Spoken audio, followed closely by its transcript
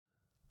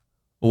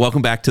Well,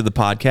 welcome back to the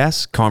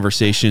podcast,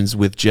 Conversations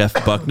with Jeff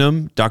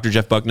Bucknam. Dr.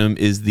 Jeff Bucknam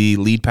is the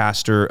lead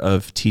pastor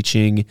of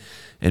teaching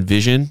and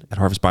vision at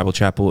Harvest Bible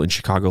Chapel in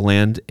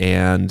Chicagoland,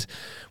 and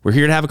we're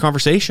here to have a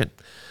conversation.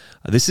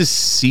 This is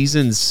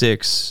season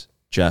 6,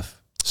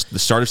 Jeff, the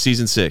start of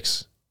season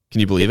 6.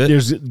 Can you believe it?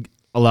 There's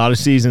a lot of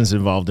seasons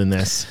involved in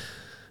this.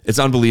 It's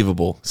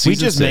unbelievable. We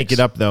just make it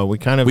up, though. We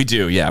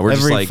do, yeah. We're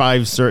every just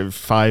like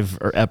five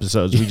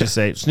episodes. We just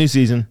say it's new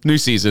season. New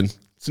season.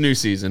 It's a new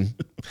season.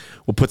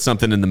 We'll put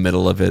something in the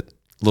middle of it,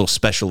 a little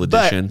special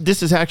edition. But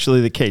this is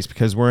actually the case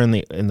because we're in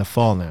the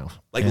fall now.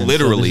 Like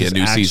literally a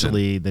new season.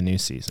 Actually, the new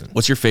season.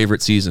 What's your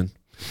favorite season?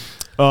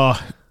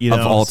 Oh, of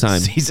all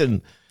time?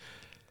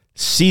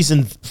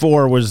 Season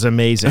 4 was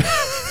amazing.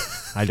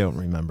 I don't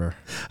remember.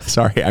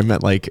 Sorry, I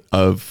meant like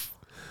of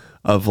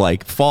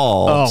like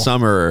fall,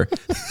 summer.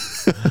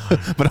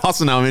 But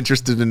also now I'm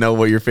interested to know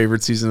what your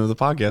favorite season of the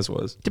podcast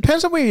was.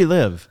 Depends on where you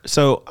live.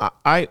 So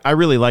I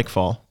really like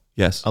fall.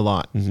 Yes. A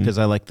lot because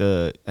I like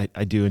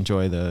I do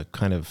enjoy the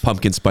kind of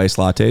pumpkin spice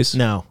lattes.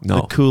 No,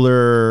 the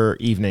cooler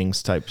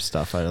evenings type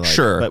stuff I like.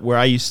 Sure. But where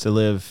I used to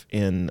live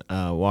in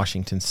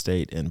Washington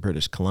State and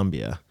British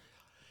Columbia,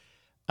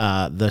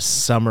 the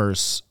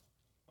summers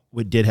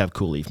did have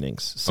cool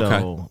evenings.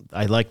 So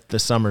I liked the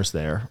summers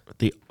there,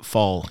 the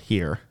fall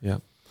here. Yeah.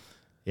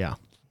 Yeah.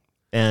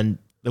 And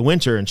the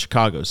winter in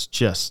Chicago's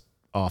just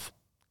off.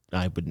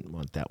 I wouldn't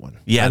want that one.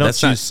 Yeah,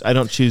 I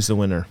don't choose the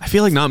winter. I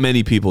feel like not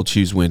many people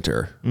choose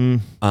winter.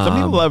 Some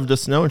people love the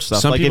snow and stuff.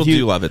 Some people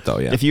do love it though.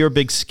 Yeah. If you're a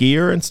big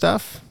skier and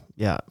stuff,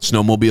 yeah.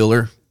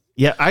 Snowmobiler.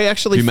 Yeah, I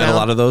actually you met a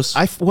lot of those.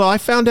 I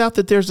found out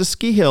that there's a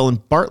ski hill in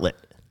Bartlett.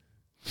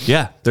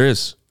 Yeah, there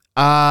is.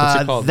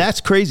 What's it called? That's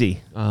crazy.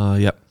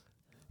 Yep.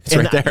 It's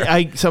right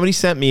there. Somebody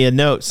sent me a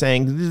note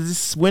saying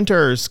this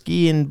winter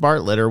ski in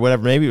Bartlett or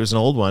whatever. Maybe it was an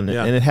old one,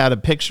 and it had a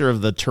picture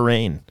of the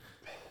terrain.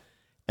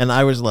 And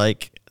I was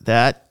like,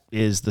 that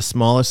is the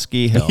smallest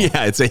ski hill.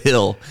 Yeah, it's a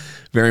hill,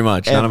 very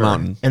much, ever. not a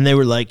mountain. And they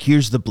were like,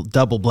 here's the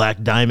double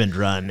black diamond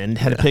run, and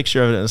had a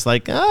picture of it. And it's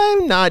like,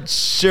 I'm not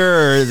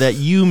sure that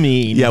you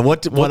mean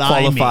what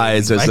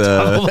qualifies as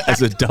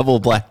a double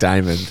black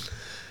diamond.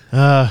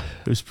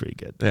 It was pretty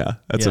good. Yeah,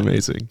 that's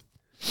amazing.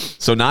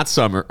 So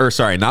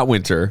not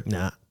winter.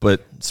 Nah.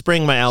 But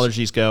spring, my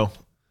allergies go.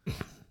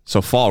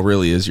 So fall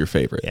really is your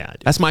favorite. Yeah.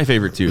 That's my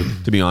favorite too,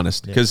 to be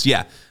honest. Because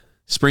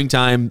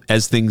springtime,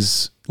 as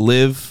things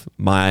live,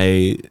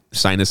 my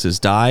sinuses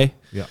die.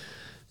 Yeah.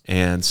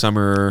 And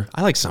summer,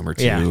 I like summer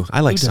too. Yeah.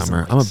 I like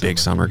summer. I'm a big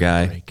summer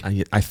guy.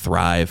 I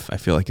thrive, I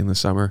feel like, in the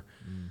summer.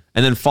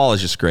 And then fall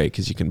is just great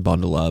because you can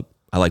bundle up.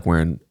 I like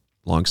wearing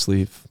long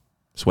sleeve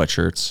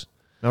sweatshirts.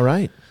 All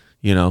right.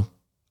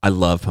 I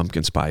love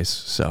pumpkin spice.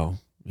 So,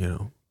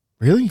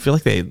 Really? I feel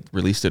like they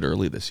released it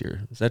early this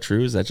year. Is that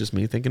true? Is that just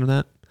me thinking of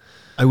that?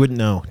 I wouldn't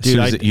know.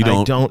 Dude, you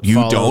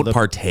don't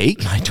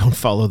partake? I don't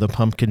follow the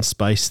pumpkin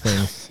spice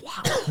thing.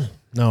 Wow.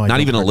 No, not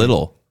even a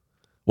little.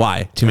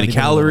 Why? Too many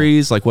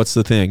calories? Like, what's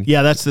the thing?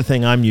 Yeah, that's the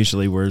thing I'm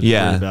usually worried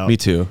about. Yeah, me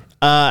too.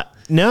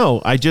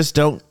 No, I just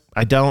don't.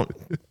 I don't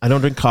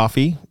drink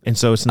coffee, and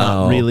so it's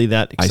not really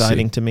that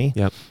exciting to me.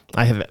 Yep.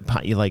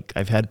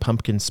 I've had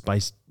pumpkin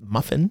spice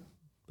muffin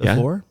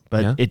before,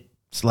 but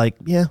it's like,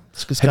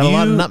 it's got a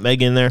lot of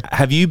nutmeg in there.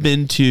 Have you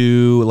been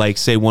to, like,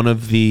 say, one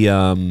of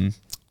the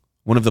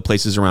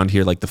places around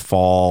here, like the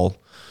fall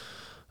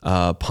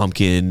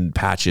pumpkin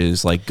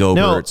patches, like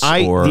Go-Bert's?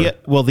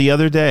 The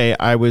other day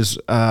I was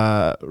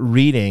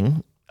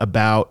reading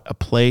about a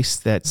place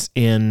that's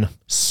in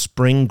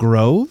Spring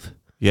Grove.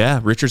 Yeah,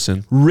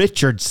 Richardson.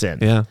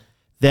 Yeah.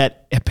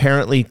 That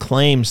apparently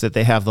claims that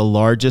they have the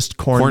largest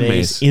corn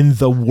maze in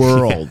the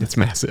world. Yeah, it's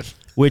massive.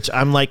 Which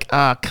I'm like,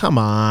 come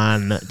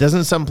on.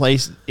 Doesn't some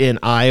place in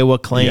Iowa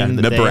claim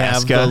that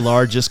Nebraska. they have the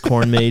largest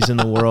corn maze in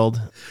the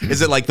world?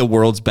 Is it like the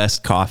world's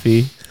best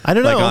coffee? I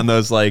don't know. Like on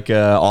those,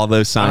 all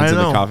those signs in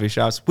the coffee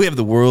shops. We have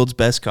the world's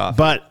best coffee.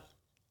 But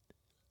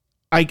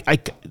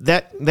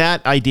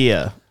that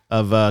idea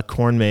of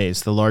corn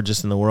maze, the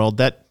largest in the world,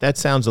 that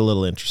sounds a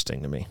little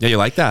interesting to me. Yeah, you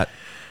like that?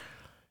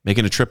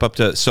 Making a trip up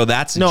to... So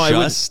that's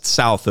just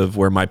south of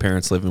where my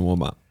parents live in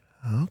Wilmot.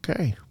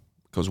 Okay.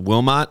 Goes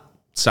Wilmot,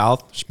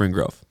 south, Spring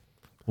Grove.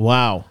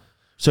 Wow.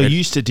 So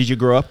did you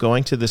grow up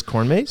going to this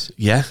corn maze?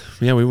 Yeah,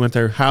 we went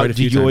there quite a few times.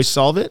 Did you always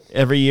solve it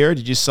every year?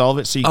 Did you solve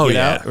it so you get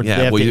out? Or did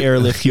they have to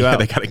airlift you out?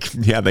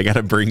 They got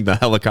to bring the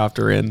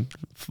helicopter in.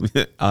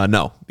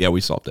 No. Yeah,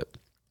 we solved it.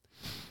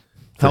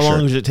 How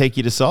long did it take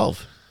you to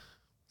solve?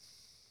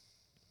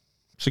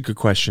 It's a good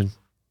question.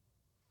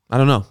 I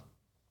don't know.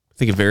 I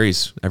think it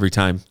varies every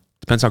time.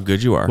 Depends how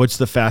good you are. What's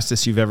the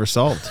fastest you've ever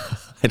solved?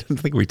 I don't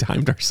think we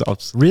timed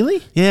ourselves.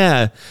 Really?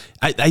 Yeah.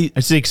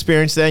 It's the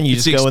experience then? You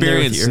just go in there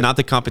with your not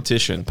the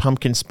competition.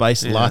 Pumpkin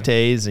spice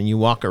lattes and you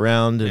walk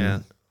around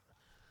and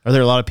are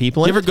there a lot of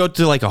people in it? You ever go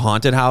to like a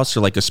haunted house or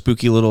like a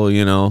spooky little,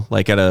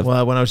 like at a...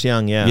 Well, when I was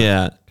young, yeah.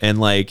 Yeah.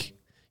 And like,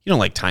 you don't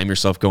like time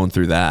yourself going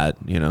through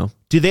that,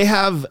 Do they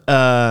have,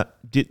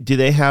 do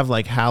they have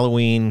like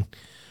Halloween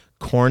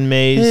corn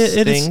maze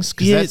It is- things?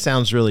 Because yeah, that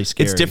sounds really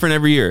scary. It's different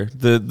every year.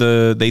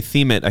 They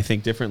theme it, I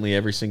think, differently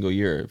every single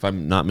year. If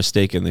I'm not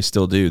mistaken, they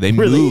still do. They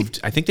Really? moved.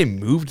 I think they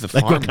moved the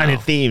farm. Like what kind now.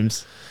 of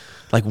themes?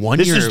 Like one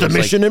This year, is it the was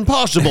Mission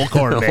Impossible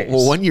corn like, maze.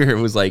 well, one year it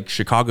was like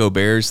Chicago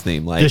Bears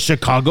theme. Like The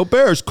Chicago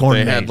Bears corn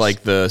they maze. had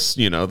like the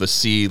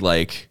sea,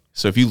 like,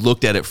 so if you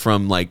looked at it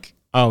from like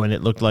and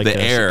it looked like the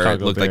air,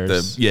 Chicago it looked Bears.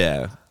 like the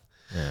Yeah,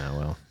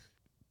 well,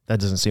 that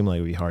doesn't seem like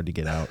it would be hard to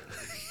get out.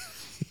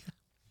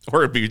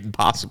 or it'd be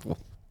impossible.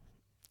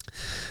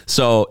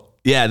 So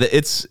yeah,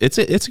 it's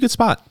a good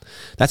spot.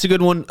 That's a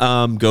good one.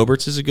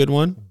 Gobert's is a good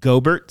one.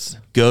 Gobert's?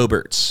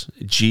 Gobert's,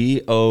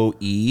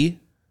 GOEBB.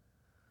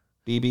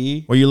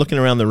 Or you're looking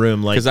around the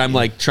room like... Because I'm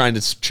like trying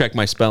to check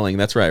my spelling.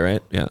 That's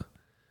right? Yeah.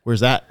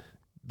 Where's that?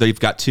 They've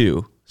got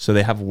two. So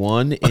they have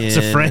one in... It's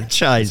a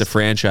franchise. It's a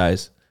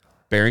franchise.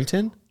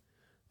 Barrington?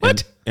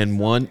 What? And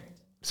one...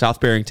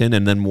 South Barrington,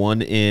 and then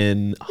one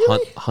in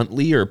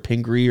Huntley or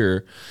Pingree,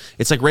 or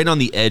it's like right on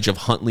the edge of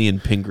Huntley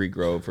and Pingree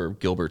Grove or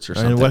Gilbert's or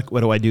something. And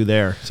what do I do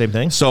there? Same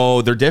thing?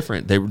 So they're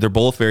different. They're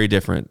both very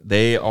different.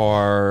 They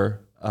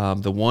are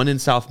the one in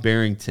South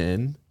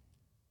Barrington.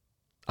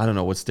 I don't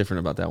know what's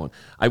different about that one.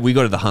 We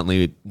go to the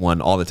Huntley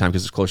one all the time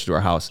because it's closer to our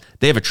house.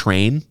 They have a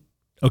train.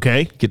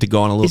 Okay. Get to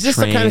go on a little train. Is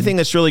this the kind of thing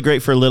that's really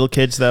great for little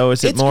kids, though?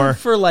 Is it It's more... good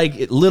for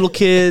like little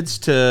kids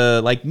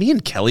to like me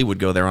and Kelly would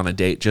go there on a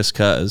date just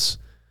because.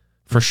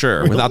 For sure,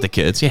 really? Without the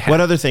kids. Yeah.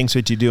 What other things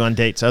would you do on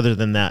dates other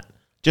than that?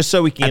 Just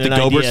so we can At get the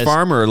an Gobert's idea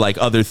farm or like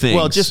other things?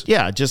 Well, just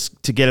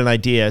to get an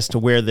idea as to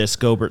where this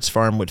Gobert's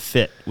farm would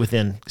fit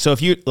within. So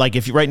if you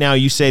right now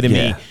you say to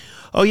me,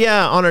 "Oh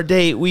yeah, on our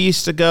date we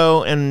used to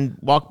go and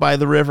walk by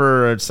the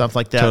river or stuff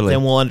like that,"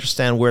 then we'll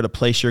understand where to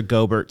place your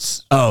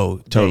Gobert's.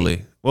 Oh, totally.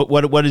 Date.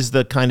 What is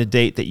the kind of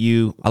date that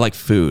you? I like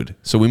food,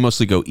 so we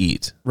mostly go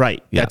eat.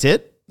 Right. Yeah. That's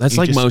it. That's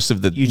you like just, most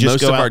of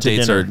our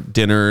dates are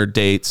dinner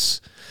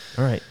dates.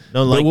 All right.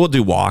 No, like, but we'll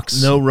do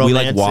walks. No romancing. We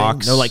like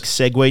walks. No like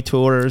Segway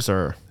tours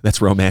or... That's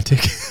romantic.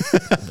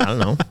 I don't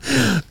know.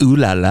 Ooh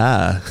la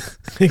la.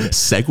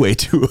 Segway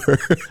tour.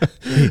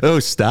 Oh,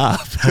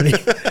 stop. Do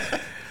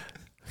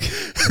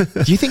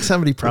you think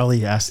somebody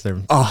probably asked their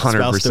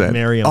spouse to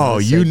marry them? Oh,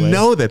 you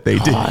know that they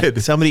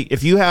did. Somebody,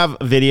 if you have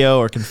a video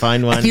or can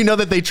find one. And you know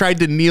that they tried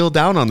to kneel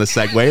down on the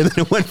Segway and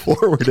then it went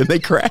forward and they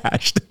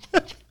crashed.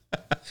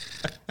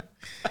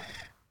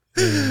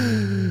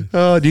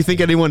 Oh, do you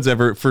think anyone's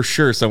ever, for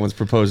sure, someone's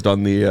proposed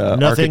on the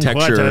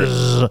architecture,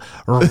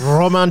 quite as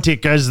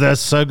romantic as the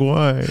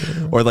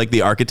Segway, or like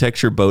the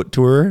architecture boat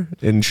tour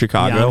in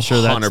Chicago? Yeah, I'm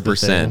sure that's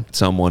 100%.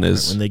 Someone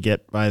is when they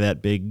get by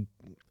that big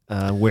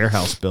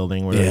warehouse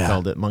building where they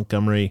called it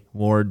Montgomery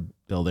Ward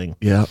Building.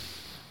 Yeah,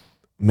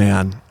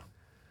 man,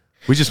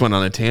 we just went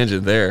on a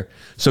tangent there.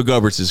 So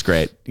Gobert's is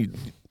great.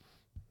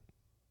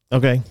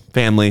 Okay,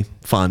 family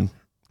fun,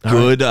 all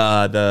good.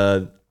 Right.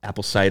 The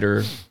apple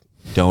cider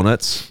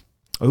donuts.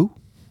 Oh,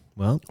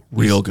 well,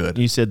 real good.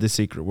 You said the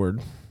secret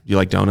word. You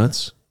like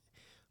donuts?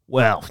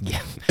 Well,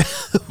 yeah.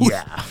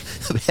 Yeah.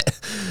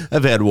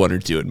 I've had one or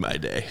two in my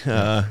day.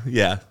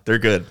 Yeah, they're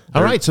good.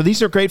 All right, so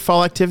these are great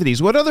fall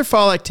activities. What other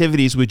fall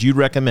activities would you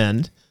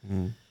recommend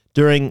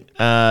during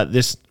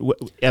this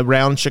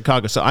around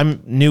Chicago? So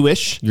I'm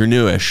newish. You're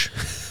newish.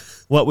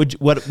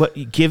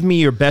 What give me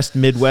your best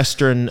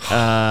Midwestern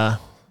well,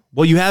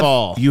 you have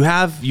fall. You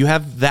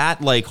have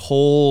that like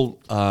whole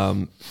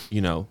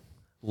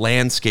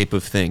landscape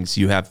of things.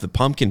 You have the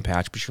pumpkin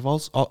patch, but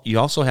you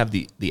also have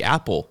the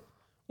apple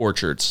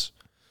orchards,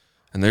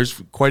 and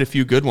there's quite a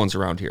few good ones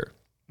around here.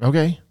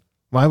 Okay,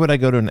 why would I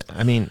go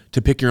to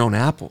to pick your own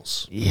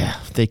apples? Yeah,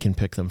 they can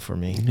pick them for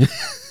me.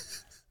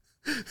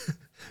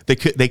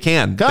 They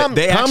can come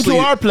to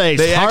our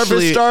place,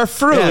 harvest our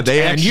fruit,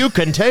 and you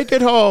can take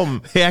it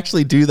home. They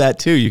actually do that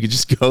too. You could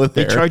just go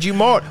there. They charge you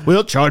more.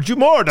 We'll charge you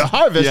more to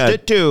harvest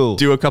it too.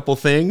 Do a couple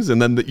things,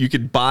 and then you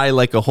could buy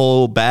like a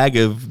whole bag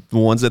of the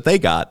ones that they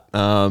got.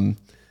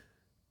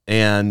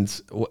 And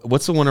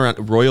what's the one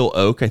around Royal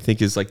Oak? I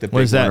think is like the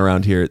big one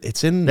around here.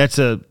 It's in that's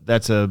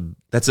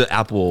an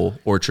apple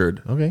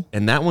orchard. Okay,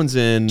 and that one's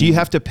in. Do you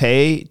have to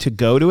pay to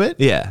go to it?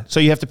 Yeah, so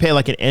you have to pay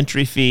like an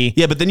entry fee.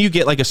 Yeah, but then you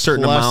get like a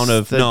certain amount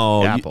of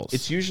apples.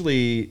 It's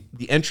usually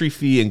the entry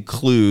fee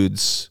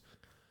includes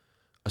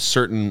a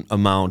certain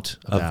amount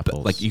of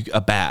apples, like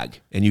a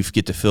bag, and you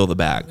get to fill the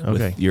bag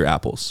with your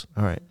apples.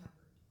 All right.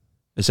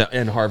 Is that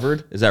in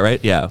Harvard? Is that right?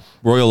 Yeah.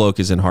 Royal Oak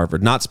is in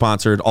Harvard. Not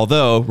sponsored,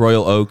 although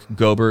Royal Oak,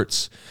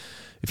 Gobert's,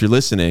 if you're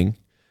listening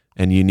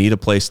and you need a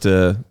place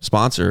to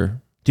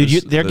sponsor.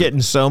 Dude, they're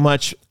getting so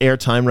much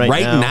airtime right now.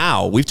 Right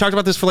now. We've talked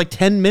about this for like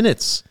 10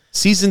 minutes.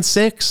 Season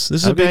 6.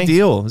 This is a big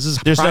deal. This is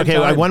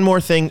one more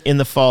thing in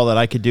the fall that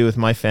I could do with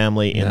my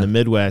family in the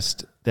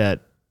Midwest.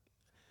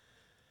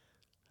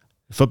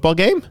 Football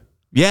game?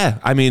 Yeah,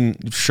 I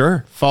mean,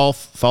 sure. Fall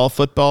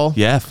football?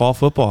 Yeah, fall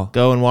football.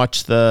 Go and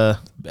watch the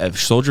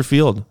Soldier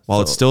Field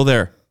while it's still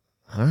there.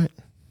 All right.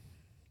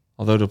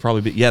 Although it'll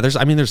probably be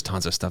there's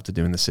tons of stuff to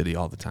do in the city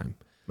all the time.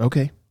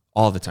 Okay.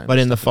 All the time. But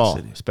in the fall,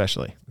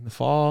 especially. In the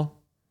fall,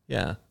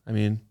 yeah. I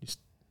mean,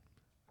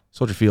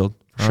 Soldier Field,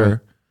 for sure. Right.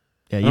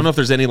 Yeah, I don't know if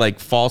there's any like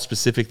fall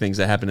specific things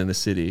that happen in the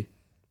city.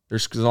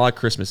 There's a lot of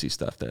Christmassy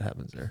stuff that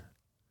happens there.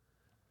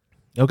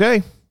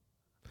 Okay.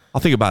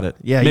 I'll think about it.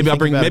 Yeah, maybe I'll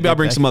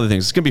bring some other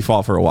things. It's gonna be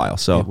fall for a while,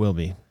 so it will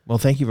be. Well,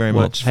 thank you very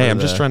much. Hey, I'm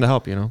just trying to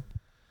help.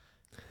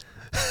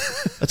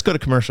 Let's go to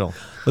commercial.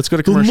 Let's go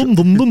to commercial.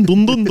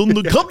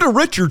 Come to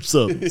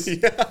Richardson's.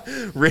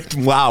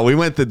 Wow, we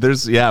went.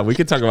 We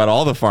could talk about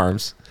all the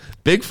farms.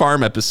 Big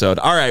farm episode.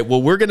 All right.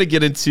 Well, we're gonna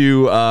get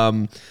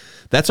into.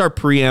 That's our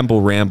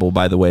preamble ramble,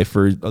 by the way,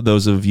 for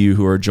those of you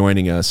who are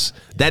joining us.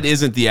 That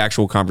isn't the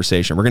actual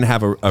conversation. We're going to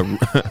have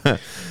a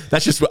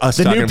that's just us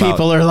the talking new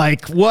people about, are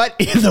like, what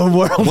in the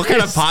world? What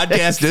kind of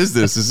podcast is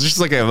this? Is this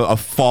just like a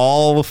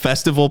fall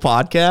festival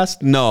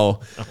podcast? No.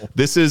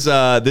 This is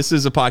a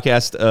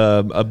podcast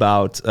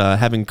about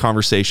having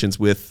conversations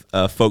with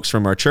folks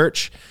from our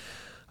church,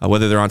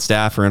 whether they're on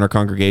staff or in our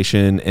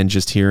congregation, and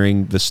just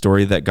hearing the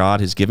story that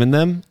God has given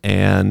them.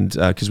 And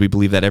because we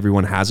believe that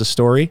everyone has a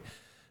story.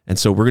 And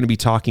so we're going to be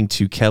talking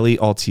to Kelly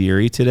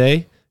Altieri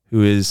today,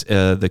 who is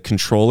the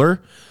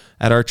controller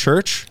at our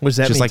church. What does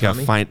that just mean, like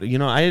Tommy? a fine,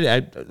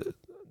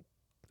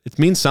 it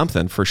means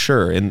something for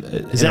sure.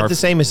 Is that the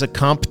same as a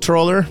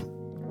comptroller?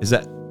 Is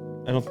that?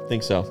 I don't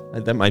think so.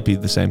 That might be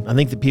the same. I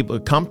think the people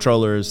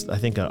comptroller is. I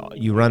think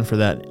you run for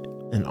that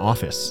in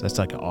office. That's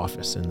like an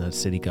office in the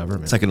city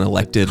government. It's like an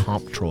elected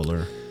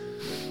comptroller.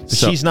 But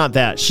So- she's not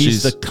that.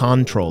 She's the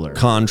controller.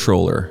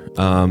 Controller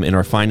in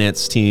our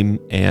finance team,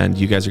 and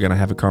you guys are going to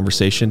have a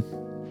conversation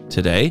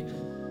today,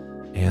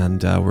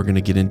 and we're going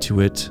to get into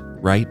it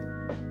right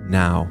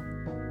now.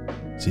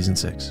 Season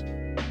 6.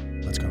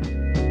 Let's go.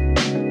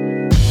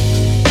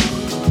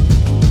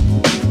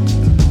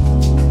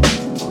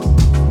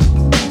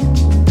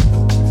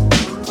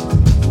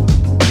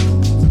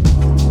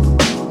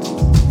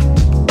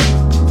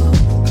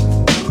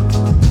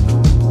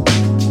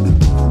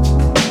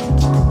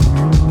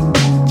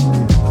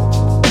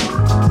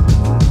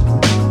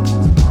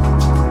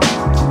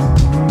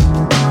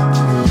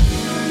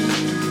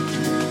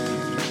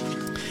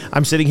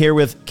 I'm sitting here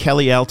with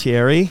Kelly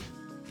Altieri.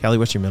 Kelly,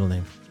 what's your middle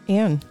name?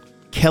 Ann.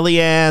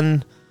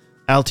 Kellyanne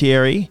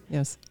Altieri.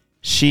 Yes.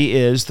 She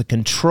is the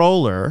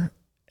controller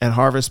at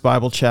Harvest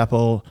Bible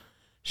Chapel,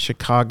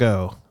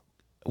 Chicago.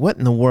 What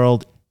in the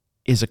world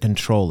is a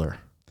controller?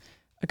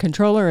 A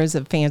controller is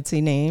a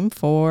fancy name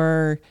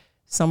for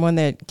someone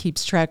that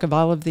keeps track of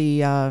all of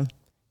the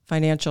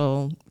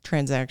financial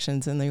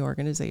transactions in the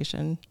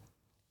organization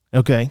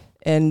Okay.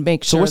 and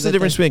make sure. So what's the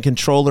difference between a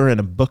controller and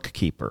a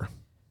bookkeeper?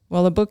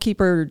 Well, the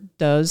bookkeeper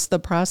does the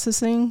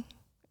processing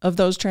of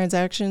those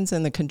transactions,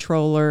 and the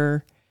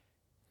controller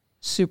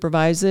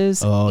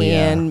supervises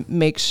and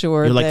makes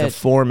sure You're like that the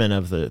foreman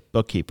of the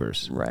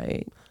bookkeepers.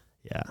 right.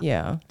 Yeah.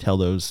 Yeah. Tell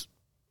those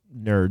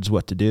nerds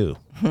what to do.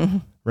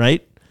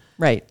 Right?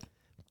 Right.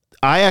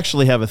 I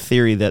actually have a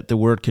theory that the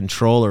word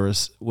controller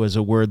was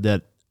a word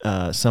that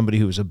somebody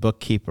who was a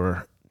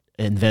bookkeeper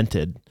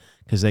invented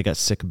because they got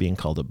sick of being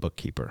called a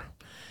bookkeeper.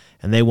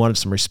 And they wanted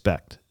some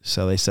respect.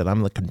 So they said,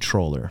 I'm the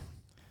controller.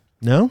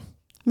 No?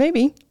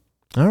 Maybe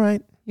All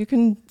right. you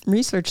can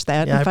research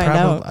that Yeah, and find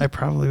out. I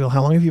probably will.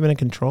 How long have you been a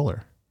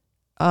controller?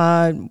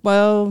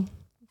 Well,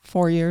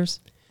 4 years.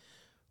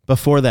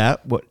 Before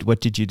that,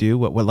 what did you do?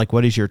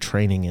 What is your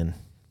training in?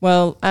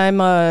 Well,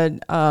 I'm a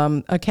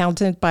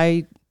accountant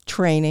by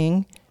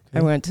training. Okay.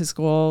 I went to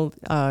school,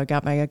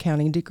 got my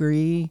accounting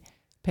degree,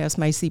 passed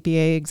my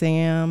CPA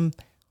exam,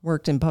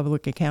 worked in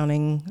public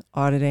accounting,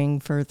 auditing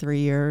for 3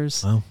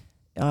 years. Wow.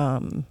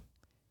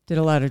 Did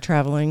a lot of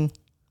traveling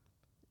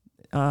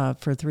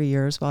for 3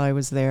 years while I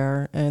was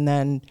there. And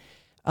then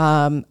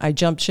I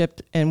jumped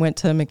ship and went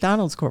to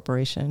McDonald's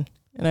Corporation.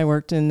 And I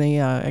worked in the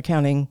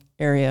accounting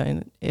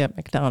area at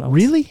McDonald's.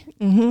 Really?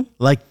 Mm-hmm.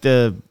 Like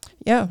the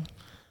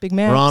Big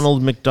Mac.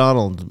 Ronald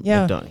McDonald.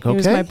 Yeah, McDonald. he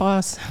was my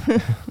boss.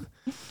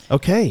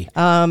 Okay.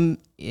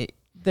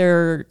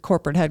 Their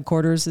corporate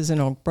headquarters is in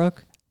Oak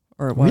Brook,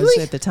 or it was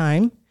at the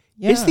time.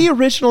 Yeah. Is the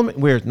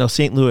original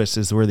St. Louis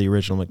is where the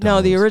original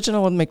McDonald's? No, the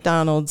original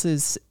McDonald's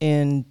is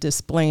in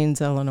Des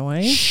Plaines,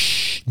 Illinois.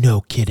 Shh,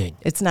 no kidding.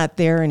 It's not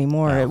there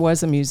anymore. No. It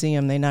was a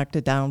museum. They knocked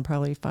it down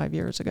probably 5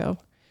 years ago.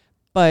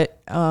 But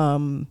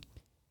Ray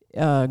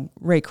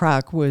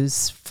Kroc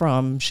was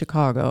from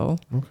Chicago.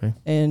 Okay.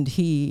 And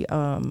he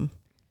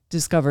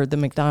discovered the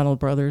McDonald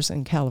brothers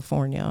in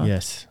California.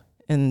 Yes.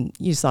 And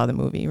you saw the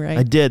movie, right?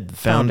 I did.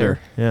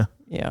 Founder. Yeah.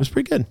 Yeah. It was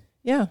pretty good.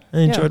 Yeah. I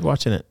enjoyed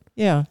watching it.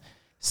 Yeah.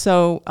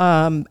 So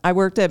I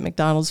worked at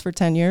McDonald's for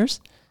 10 years.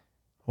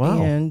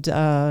 Wow. And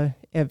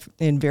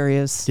in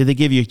various... Did they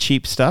give you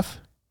cheap stuff?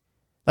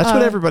 That's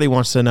what everybody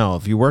wants to know.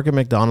 If you work at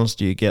McDonald's,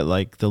 do you get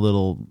like the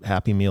little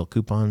Happy Meal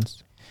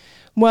coupons?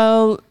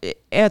 Well,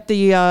 at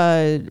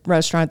the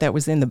restaurant that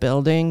was in the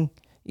building,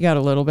 you got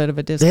a little bit of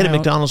a discount. They had a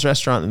McDonald's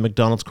restaurant in the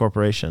McDonald's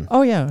Corporation.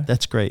 Oh, yeah.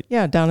 That's great.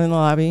 Yeah, down in the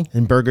lobby.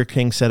 And Burger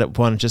King set up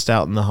one just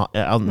out in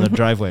the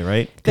driveway,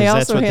 right? Because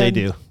that's what they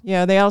do.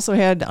 Yeah, they also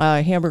had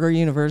Hamburger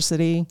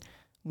University,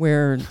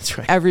 where That's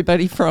right.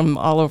 everybody from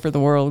all over the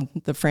world,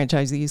 the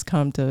franchisees,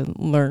 come to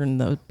learn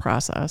the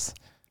process.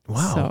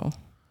 Wow. So,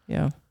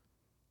 yeah.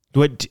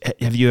 What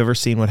have you ever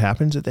seen what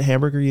happens at the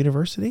Hamburger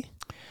University?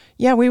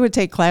 Yeah, we would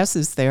take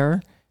classes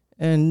there,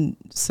 and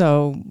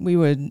so we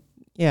would.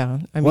 Yeah,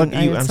 I mean,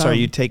 I'm sorry,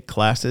 you take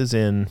classes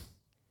in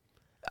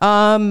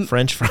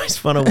French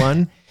Fries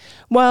 101?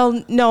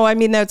 Well, no, I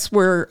mean, that's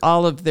where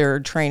all of their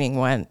training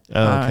went.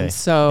 Oh, okay.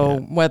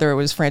 So whether it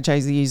was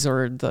franchisees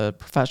or the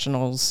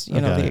professionals,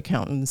 the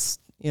accountants,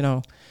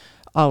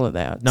 all of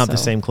that. Not the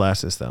same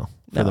classes, though,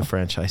 for the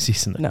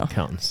franchisees and the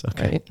accountants.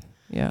 Okay. Right.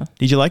 Yeah.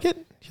 Did you like it?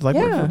 Did you like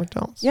working for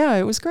McDonald's? Yeah,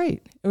 it was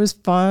great. It was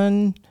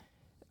fun,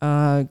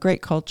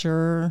 great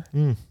culture.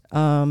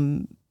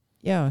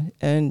 Yeah,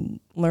 and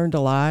learned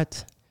a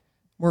lot.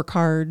 Work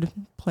hard,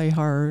 play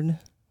hard.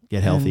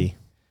 Get healthy.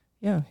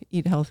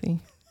 Eat healthy.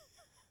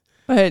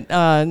 But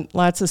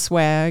lots of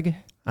swag.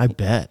 I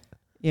bet.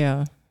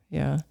 Yeah.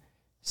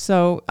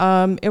 So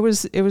it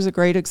was a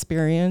great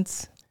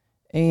experience.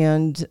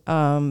 And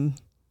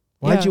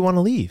why did you want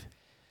to leave?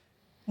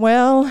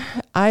 Well,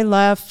 I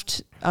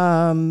left.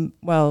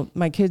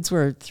 My kids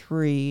were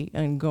 3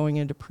 and going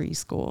into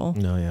preschool.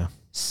 No, yeah.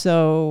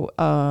 So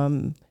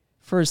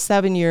for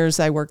 7 years,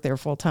 I worked there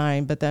full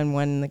time. But then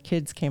when the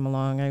kids came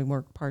along, I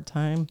worked part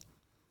time,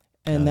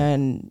 and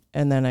then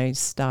I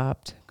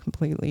stopped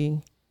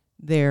completely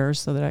there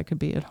so that I could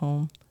be at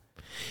home.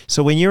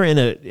 So when you're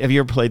have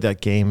you ever played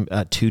that game,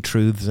 Two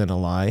Truths and a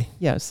Lie?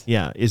 Yes.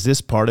 Yeah. Is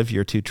this part of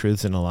your Two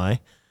Truths and a Lie?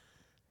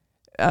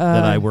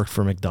 That I worked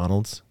for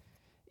McDonald's?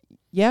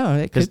 Yeah,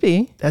 it could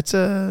be. That's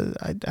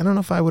I don't know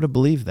if I would have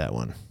believed that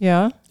one.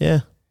 Yeah. Yeah.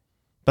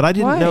 But I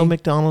didn't know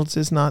McDonald's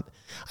is not,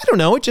 I don't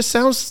know. It just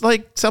sounds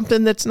like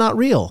something that's not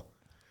real.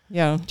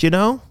 Yeah. Do you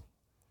know?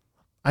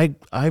 I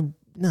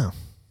no.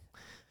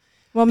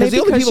 Well, maybe the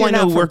only because people I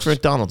know who from work for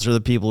McDonald's are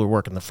the people who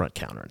work in the front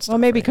counter and stuff. Well,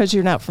 maybe because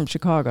you're not from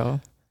Chicago.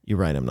 You're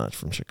right. I'm not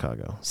from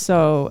Chicago.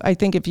 So I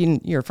think if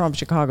you're from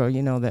Chicago,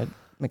 you know that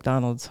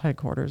McDonald's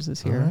headquarters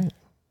is here. All right.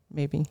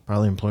 Maybe.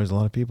 Probably employs a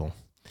lot of people.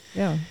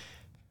 Yeah.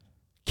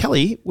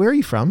 Kelly, where are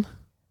you from?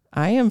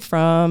 I am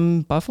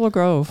from Buffalo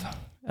Grove,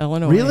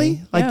 Illinois.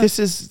 Really? Like Yeah. this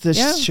is the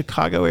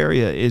Chicago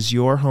area is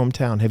your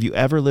hometown. Have you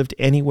ever lived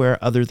anywhere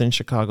other than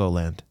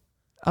Chicagoland?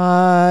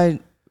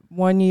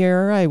 1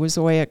 year I was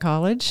away at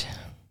college,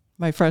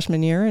 my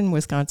freshman year in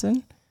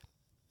Wisconsin.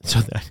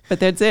 But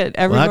that's it.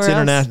 Everywhere that's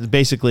international,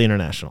 basically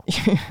international.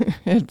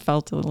 It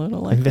felt a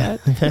little like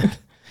that.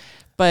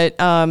 But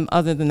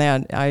other than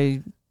that,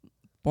 I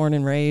born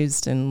and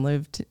raised and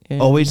lived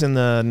always in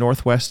the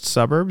northwest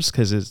suburbs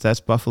because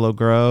that's Buffalo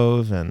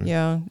Grove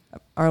and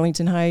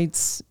Arlington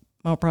Heights,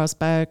 Mount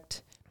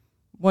Prospect.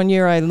 1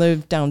 year I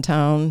lived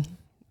downtown.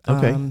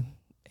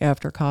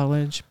 After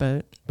college,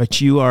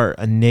 but you are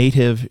a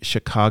native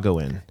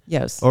Chicagoan.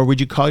 Yes. Or would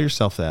you call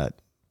yourself that?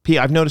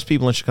 I've noticed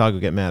people in Chicago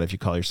get mad if you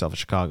call yourself a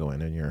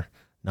Chicagoan and you're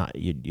not.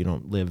 You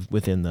don't live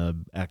within the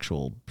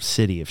actual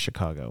city of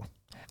Chicago.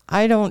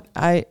 I don't.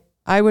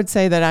 I would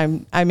say that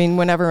I mean,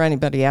 whenever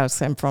anybody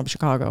asks, I'm from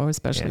Chicago,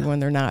 especially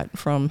when they're not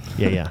from.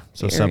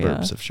 So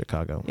suburbs of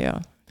Chicago. Yeah.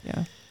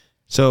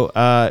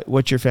 So,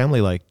 what's your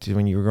family like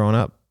when you were growing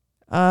up?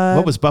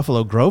 What was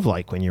Buffalo Grove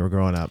like when you were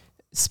growing up?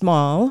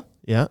 Small.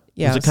 Yeah.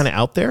 Yes. Was it kind of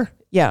out there?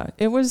 Yeah,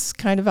 it was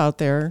kind of out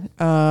there.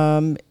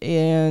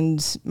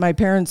 And my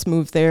parents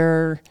moved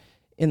there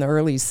in the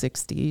early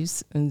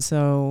 60s. And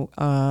so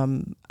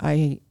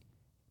my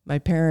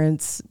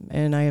parents,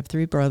 and I have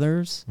 3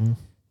 brothers,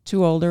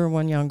 2 older,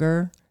 1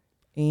 younger.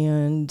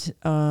 And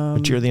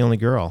but you're the only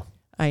girl.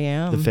 I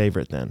am. The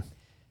favorite then.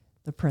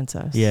 The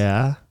princess.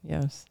 Yeah.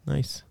 Yes.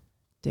 Nice.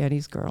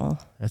 Daddy's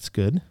girl. That's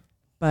good.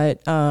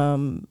 But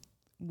my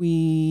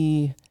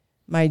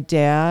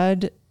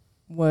dad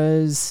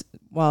was,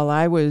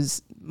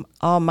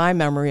 all my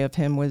memory of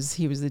him was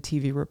he was a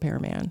TV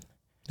repairman.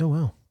 Oh,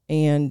 wow.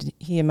 And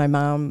he and my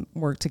mom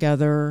worked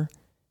together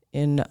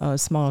in a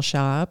small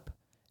shop.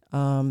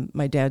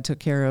 My dad took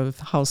care of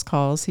house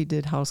calls. He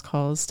did house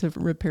calls to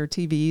repair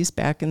TVs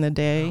back in the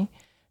day. Wow.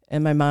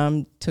 And my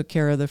mom took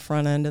care of the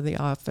front end of the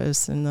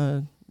office and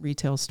the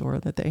retail store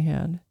that they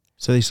had.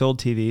 So they sold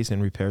TVs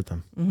and repaired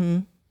them. Mm-hmm.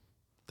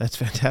 That's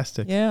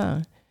fantastic.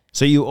 Yeah.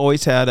 So you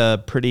always had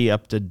a pretty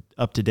up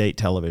to date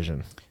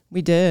television.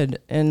 We did,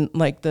 and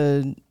like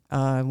when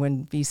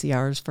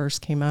VCRs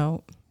first came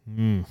out,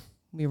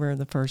 we were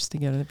the first to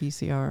get a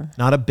VCR.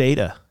 Not a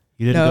beta.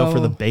 You didn't go for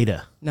the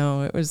beta.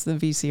 No, it was the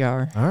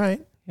VCR. All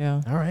right.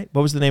 Yeah. All right.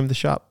 What was the name of the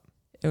shop?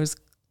 It was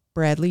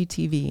Bradley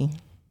TV.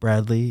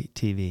 Bradley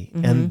TV.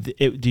 Mm-hmm. And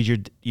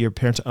did your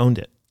parents owned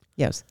it?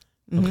 Yes.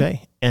 Mm-hmm.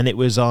 Okay. And it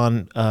was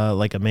on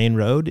like a main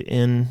road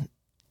in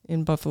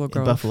Buffalo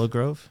Grove. In Buffalo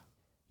Grove?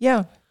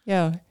 Yeah.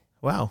 Yeah.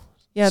 Wow.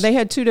 Yeah, they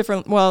had 2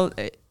 different,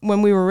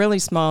 when we were really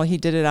small, he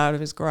did it out of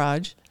his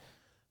garage.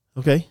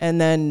 Okay. And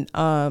then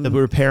the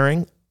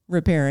repairing?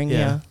 Repairing,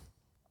 yeah.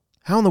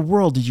 How in the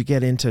world did you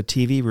get into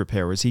TV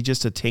repair? Was he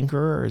just a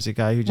tinkerer, or is he a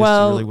guy who just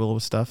really will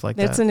with stuff like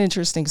that? That's an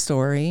interesting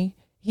story.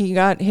 He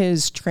got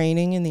his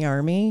training in the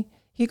Army.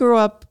 He grew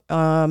up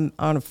on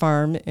a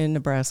farm in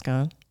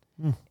Nebraska.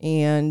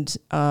 And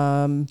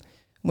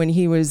when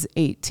he was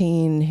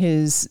 18,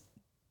 his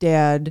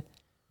dad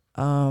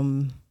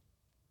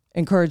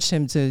encouraged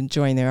him to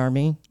join the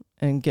Army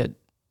and get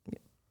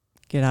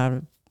out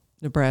of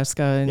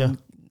Nebraska and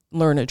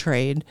learn a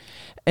trade.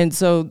 And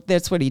so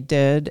that's what he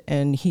did.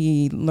 And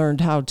he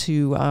learned how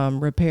to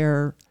not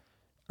repair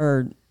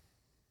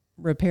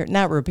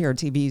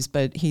TVs,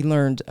 but he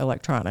learned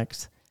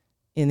electronics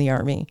in the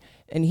Army.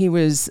 And he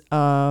was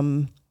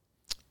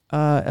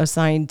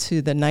assigned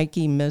to the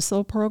Nike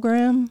missile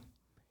program.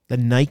 The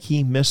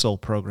Nike missile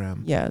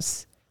program.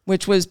 Yes,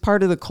 which was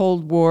part of the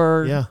Cold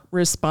War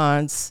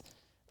response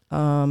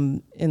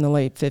in the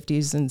late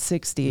 50s and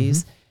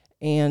 60s.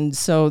 And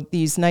so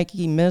these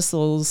Nike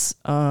missiles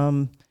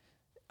were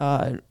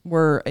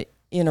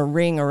in a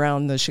ring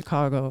around the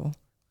Chicago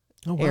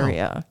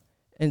area.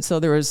 And so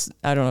there was,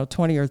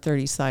 20 or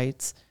 30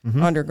 sites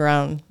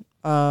underground.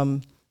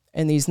 And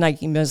these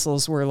Nike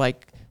missiles were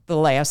like the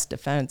last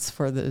defense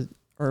for the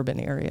urban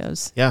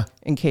areas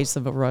in case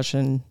of a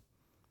Russian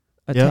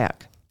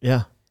attack.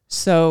 Yeah.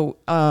 So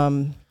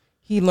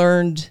he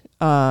learned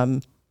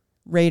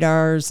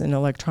radars and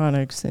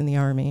electronics in the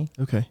Army.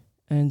 Okay.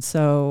 And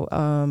so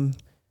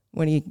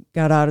when he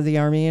got out of the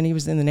Army and he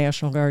was in the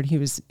National Guard, he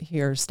was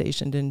here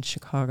stationed in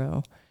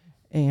Chicago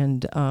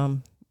and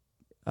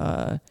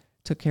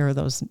took care of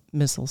those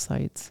missile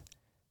sites.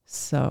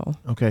 So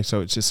okay,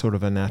 so it's just sort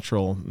of a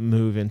natural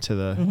move into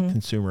the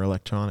consumer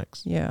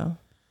electronics. Yeah.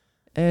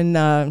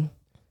 And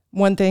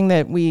one thing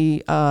that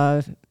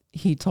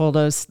he told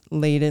us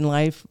late in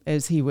life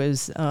as he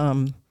was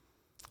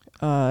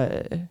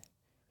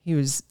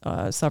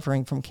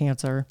suffering from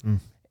cancer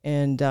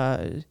and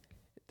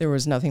there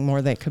was nothing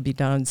more that could be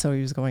done, so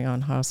he was going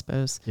on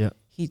hospice. Yeah.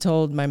 He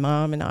told my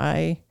mom and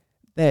I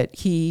that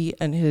he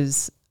and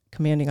his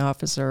commanding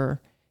officer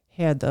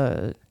had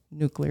the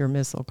nuclear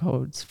missile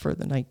codes for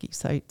the Nike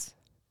sites.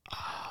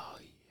 Oh,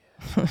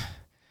 yeah.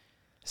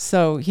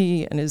 So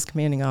he and his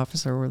commanding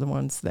officer were the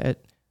ones that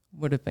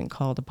would have been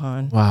called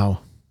upon. Wow.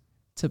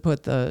 To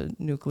put the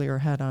nuclear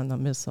head on the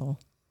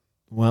missile.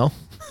 Well,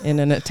 in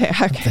an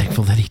attack. I'm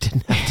thankful that he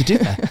didn't have to do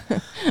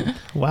that.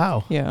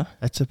 Wow. Yeah.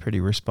 That's a pretty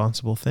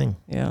responsible thing.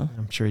 Yeah.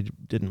 I'm sure he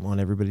didn't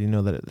want everybody to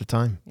know that at the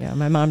time. Yeah,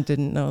 my mom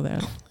didn't know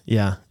that.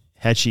 Yeah.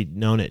 Had she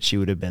known it, she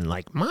would have been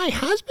like, my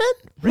husband?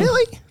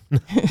 Really?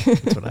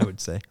 That's what I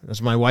would say.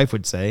 That's what my wife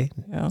would say.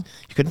 Yeah.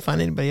 You couldn't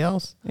find anybody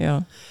else?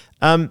 Yeah.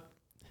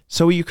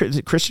 So were you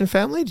a Christian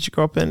family? Did you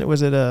grow up in,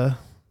 was it a...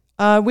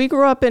 we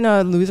grew up in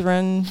a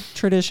Lutheran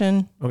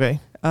tradition. Okay.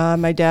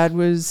 My dad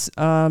was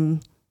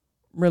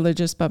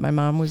religious, but my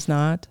mom was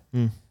not.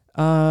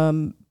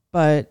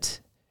 But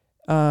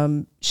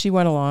she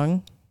went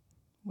along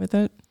with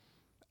it.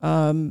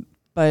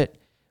 But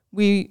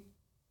we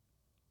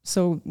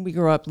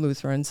grew up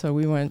Lutheran, so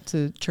we went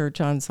to church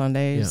on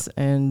Sundays,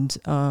 and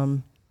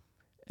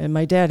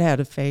my dad had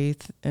a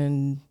faith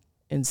and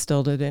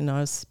instilled it in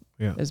us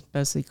as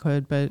best he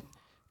could, but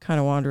kind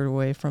of wandered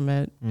away from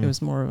it. It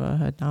was more of a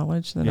head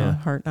knowledge than a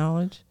heart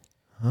knowledge.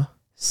 Huh?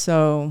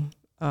 So,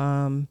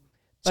 so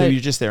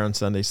you're just there on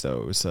Sundays,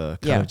 though. It was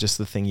kind of just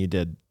the thing you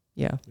did.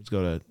 Yeah. Just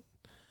go to.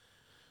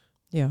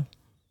 Yeah.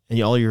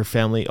 And all your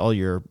family,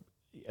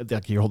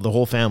 the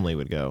whole family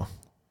would go.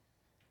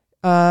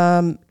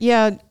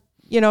 Yeah.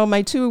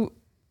 My two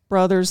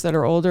brothers that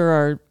are older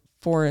are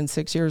 4 and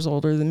 6 years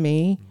older than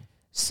me.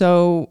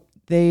 So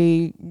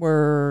they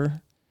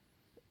were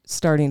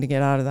starting to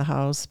get out of the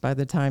house by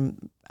the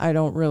time. I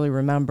don't really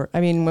remember.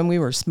 I mean, when we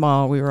were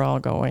small, we were all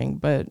going,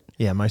 but.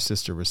 Yeah, my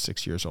sister was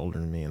 6 years older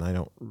than me, and I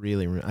don't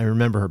really, I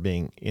remember her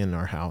being in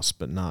our house,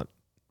 but not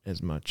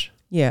as much.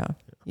 Yeah.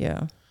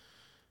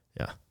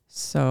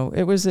 So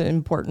it was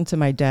important to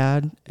my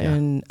dad. Yeah.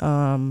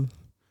 And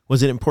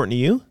was it important to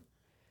you?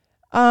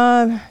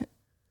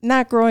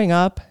 Not growing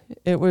up.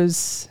 It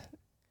was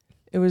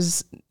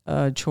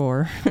a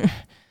chore.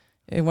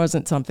 It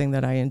wasn't something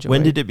that I enjoyed.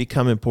 When did it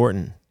become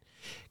important?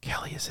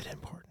 Kelly, is it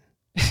important?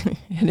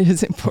 It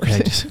is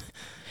important. Okay,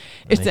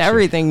 it's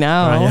everything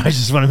now. I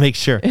just want to make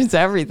sure. It's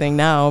everything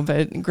now,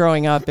 but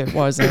growing up it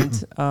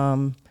wasn't.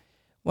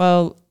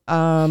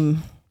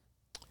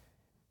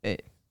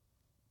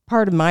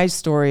 Part of my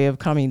story of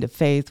coming to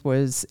faith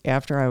was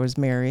after I was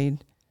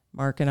married.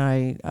 Mark and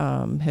I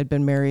had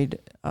been married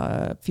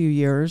a few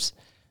years.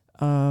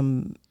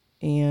 And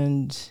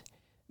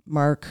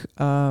Mark,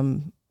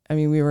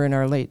 we were in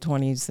our late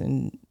 20s,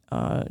 and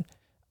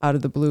out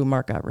of the blue,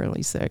 Mark got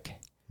really sick.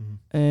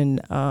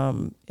 And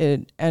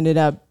it ended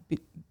up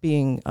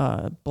being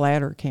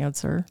bladder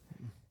cancer.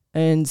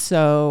 And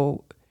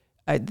so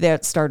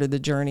that started the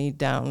journey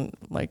down,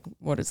 like,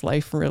 what is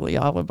life really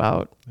all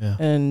about? Yeah.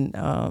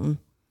 And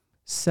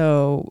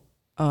so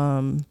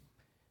one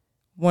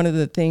of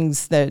the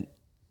things that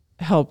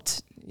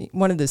helped,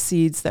 one of the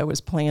seeds that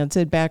was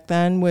planted back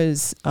then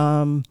was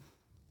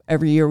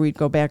every year we'd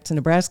go back to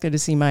Nebraska to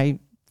see my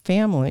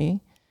family.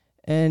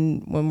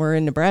 And when we're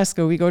in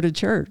Nebraska, we go to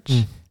church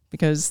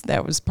because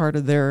that was part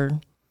of their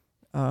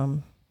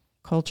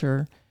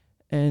culture.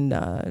 And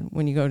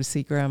when you go to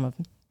see grandma,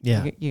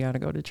 you got to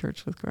go to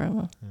church with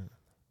grandma. Yeah.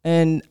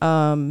 And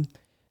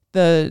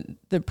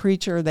the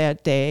preacher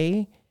that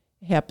day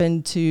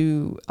happened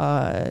to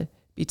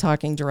be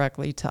talking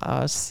directly to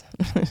us.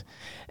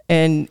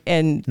 and Not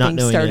things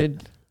knowing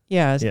started,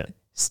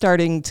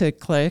 starting to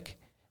click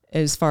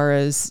as far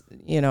as,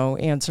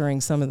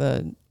 answering some of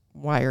the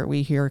why are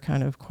we here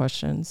kind of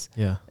questions.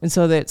 Yeah. And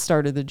so that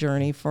started the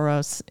journey for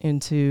us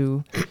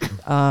into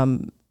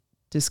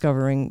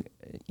discovering,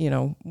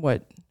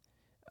 what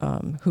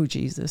who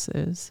Jesus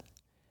is.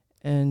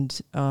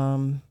 And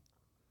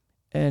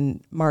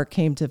Mark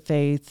came to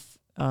faith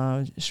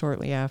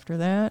shortly after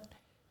that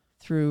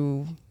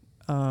through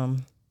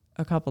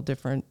a couple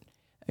different,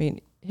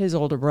 his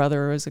older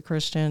brother was a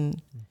Christian,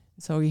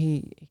 so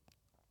he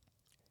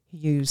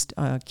used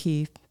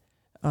Keith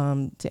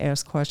to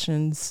ask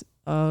questions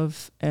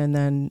of, and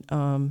then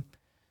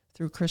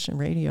through Christian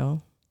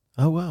radio.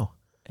 Oh, wow.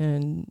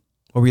 And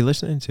what were you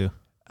listening to?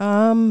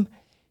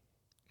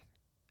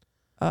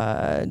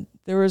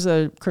 There was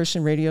a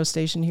Christian radio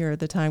station here at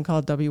the time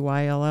called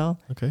WYLL.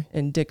 Okay.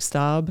 And Dick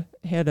Staub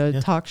had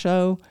a talk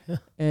show. Yeah.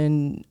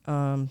 And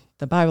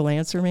the Bible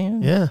Answer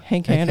Man. Yeah.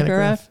 Hank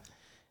Hanegraaff.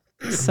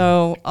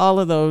 So all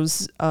of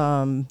those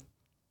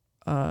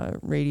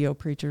radio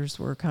preachers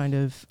were kind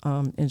of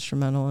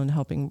instrumental in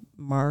helping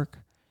Mark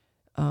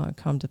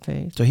come to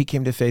faith. So he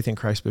came to faith in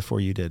Christ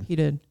before you did? He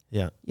did.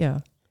 Yeah.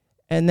 Yeah.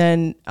 And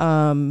then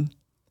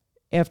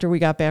after we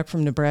got back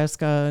from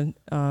Nebraska,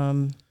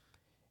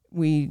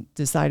 we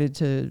decided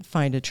to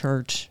find a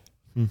church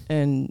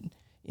and,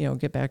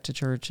 get back to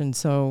church. And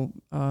so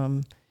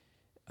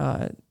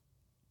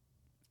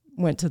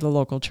went to the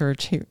local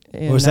church here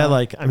in What was that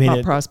like?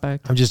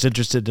 Prospect. I'm just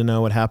interested to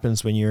know what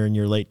happens when you're in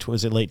your late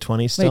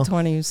 20s still? Late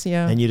 20s,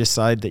 yeah. And you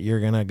decide that you're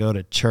going to go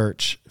to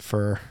church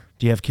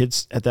do you have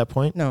kids at that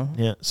point? No.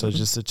 Yeah. So it's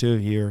just the two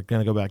of you are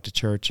going to go back to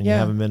church and you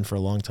haven't been for a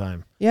long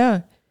time.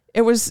 Yeah.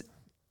 It was,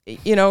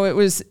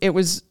 it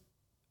was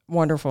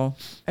wonderful.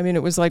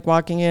 It was like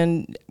walking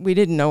in, we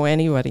didn't know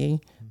anybody,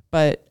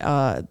 but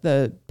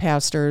the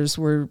pastors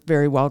were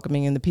very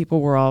welcoming and the people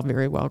were all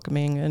very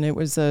welcoming. And it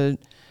was a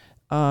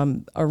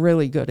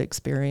really good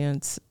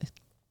experience.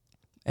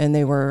 And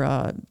they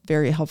were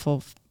very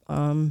helpful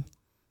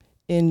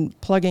in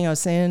plugging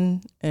us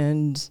in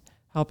and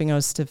helping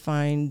us to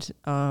find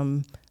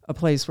a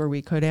place where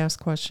we could ask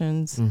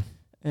questions.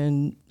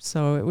 And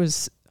so it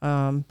was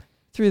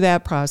through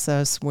that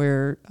process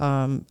where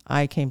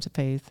I came to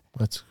faith.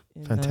 That's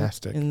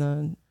fantastic.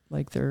 In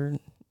their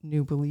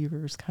new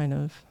believers kind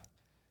of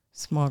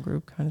small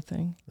group kind of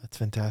thing. That's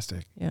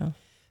fantastic. Yeah.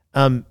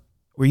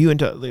 Were you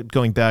into,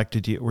 going back,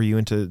 were you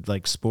into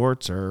like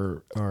sports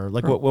or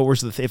like what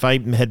was if I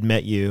had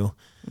met you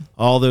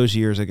all those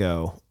years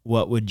ago,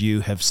 what would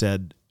you have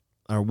said,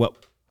 or what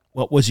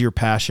was your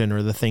passion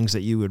or the things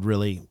that you would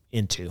really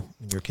into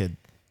when you were a kid?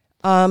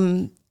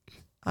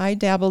 I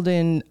dabbled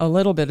in a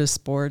little bit of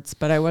sports,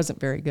 but I wasn't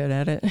very good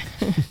at it.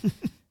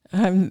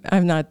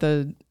 I'm not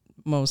the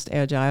most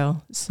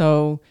agile.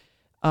 So,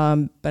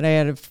 but I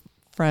had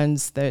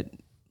friends that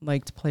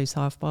liked to play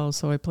softball,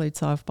 so I played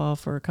softball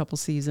for a couple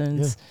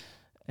seasons.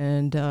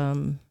 Yeah.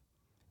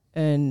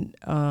 And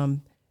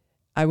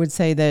I would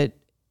say that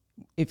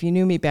if you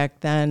knew me back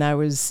then, I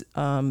was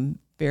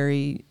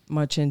very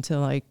much into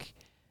like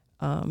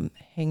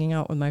hanging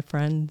out with my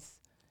friends,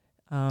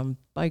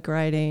 bike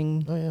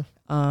riding. Oh yeah.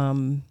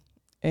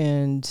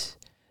 And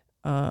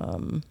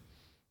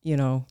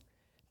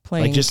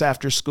playing like just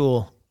after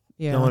school,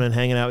 yeah, going and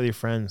hanging out with your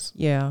friends.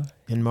 Yeah.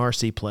 In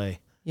Marcy play.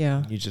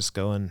 Yeah. You just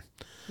go and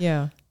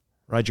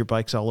ride your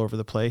bikes all over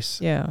the place.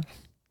 Yeah.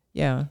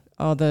 Yeah.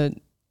 Throw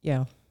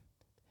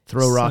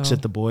rocks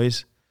at the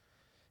boys.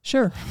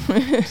 Sure.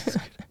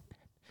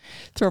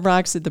 Throw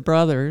rocks at the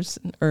brothers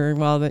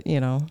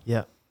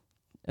Yeah.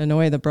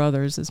 Annoy the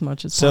brothers as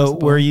much as possible.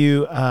 possible. Were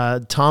you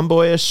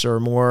tomboyish or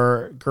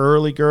more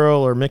girly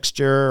girl or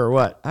mixture or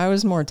what? I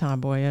was more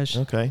tomboyish.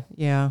 Okay.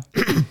 Yeah.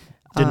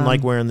 Didn't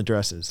like wearing the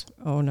dresses.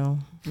 Oh, no.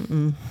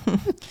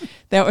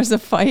 That was a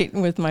fight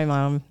with my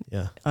mom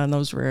on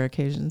those rare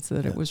occasions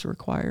that it was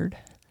required.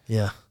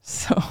 Yeah.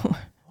 So.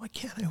 Why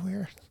can't I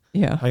wear it?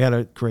 Yeah. I got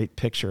a great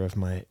picture of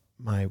my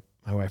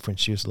wife when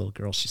she was a little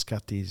girl. She's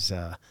got these... do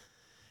you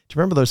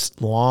remember those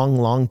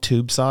long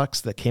tube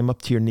socks that came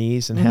up to your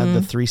knees and had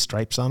the 3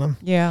 stripes on them?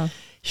 Yeah.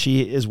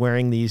 She is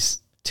wearing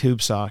these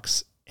tube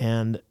socks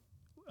and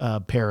a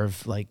pair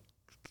of those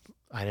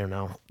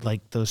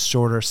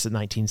shorter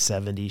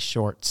 1970s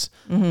shorts.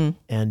 Mm-hmm.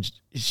 And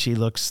she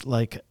looks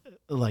like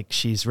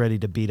she's ready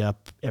to beat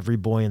up every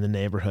boy in the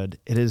neighborhood.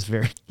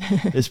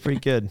 It's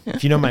pretty good.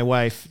 If you know my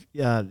wife,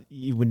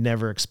 you would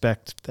never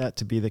expect that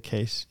to be the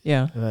case.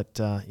 Yeah. But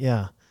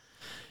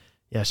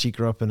she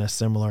grew up in a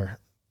similar...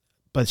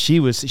 But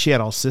she had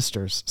all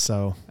sisters,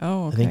 so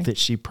okay. I think that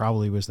she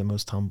probably was the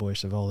most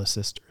tomboyish of all the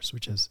sisters,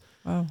 which is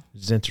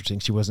interesting.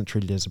 She wasn't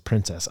treated as a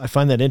princess. I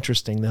find that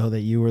interesting, though,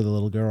 that you were the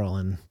little girl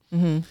and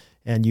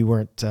you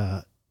weren't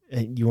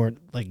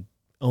like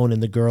owning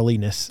the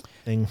girliness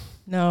thing.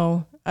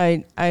 No,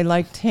 I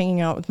liked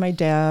hanging out with my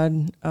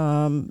dad.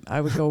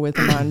 I would go with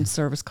him on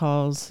service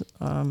calls.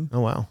 Oh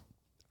wow!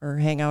 Or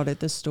hang out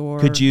at the store.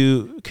 Could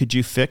you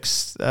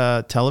fix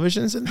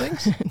televisions and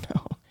things?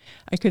 No.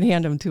 I could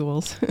hand him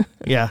tools.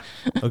 Yeah.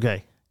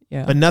 Okay.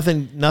 Yeah. But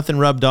nothing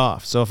rubbed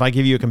off. So if I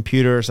give you a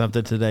computer or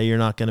something today, you're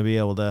not going to be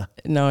able to.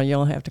 No,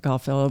 you'll have to call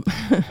Philip.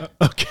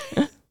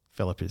 Okay.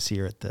 Philip is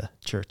here at the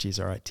church. He's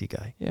our IT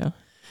guy. Yeah.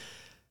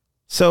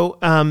 So,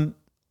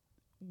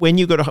 where'd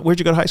you go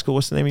to high school?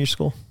 What's the name of your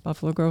school?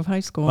 Buffalo Grove High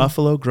School.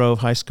 Buffalo Grove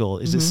High School.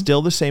 Is it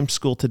still the same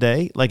school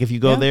today? Like if you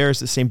go there, is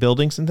it the same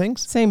buildings and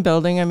things? Same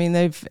building. I mean,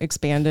 they've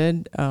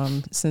expanded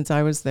since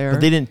I was there. But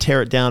they didn't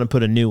tear it down and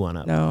put a new one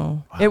up.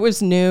 No. Wow. It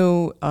was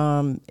new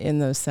in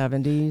the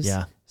 70s.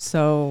 Yeah.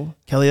 So.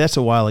 Kelly, that's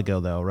a while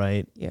ago though,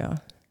 right? Yeah.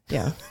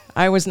 Yeah.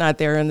 I was not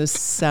there in the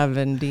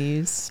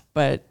 70s,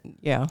 but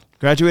yeah.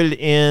 Graduated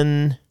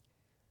in,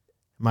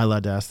 am I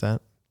allowed to ask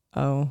that?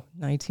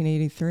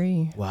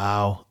 1983.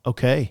 Wow.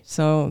 Okay.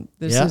 So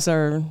this is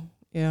our,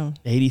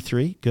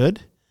 83.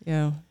 Good.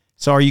 Yeah.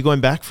 So are you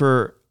going back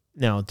for,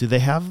 now, do they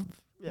have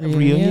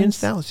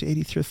reunions now? It's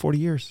 83, 40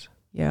 years.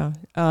 Yeah.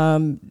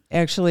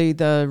 Actually,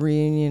 the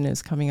reunion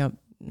is coming up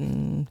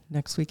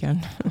next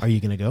weekend. Are you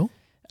going to go?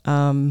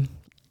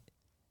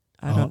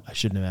 I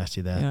shouldn't have asked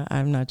you that. Yeah,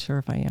 I'm not sure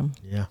if I am.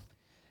 Yeah.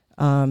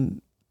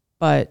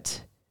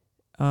 But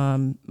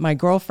my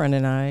girlfriend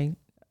and I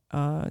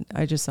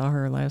just saw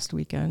her last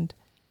weekend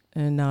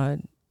and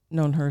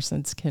known her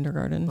since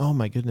kindergarten. Oh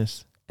my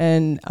goodness.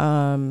 And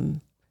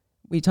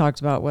we talked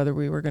about whether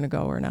we were going to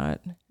go or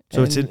not.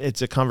 So and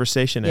it's a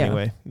conversation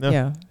anyway.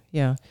 No.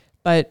 Yeah.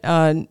 But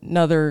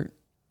another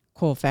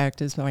cool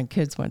fact is my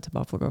kids went to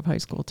Buffalo Grove High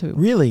School too.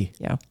 Really?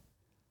 Yeah.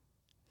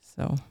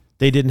 So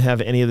they didn't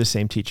have any of the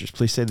same teachers.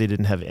 Please say they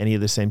didn't have any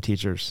of the same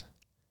teachers.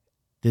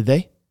 Did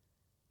they?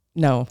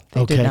 No,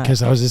 they did okay, not.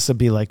 because I was just to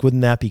be like,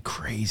 wouldn't that be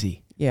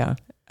crazy? Yeah.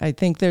 I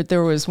think that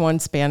there was one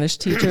Spanish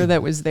teacher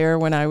that was there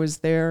when I was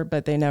there,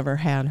 but they never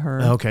had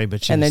her. Okay,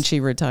 but then she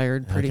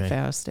retired pretty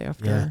fast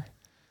after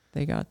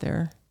they got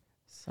there.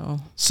 So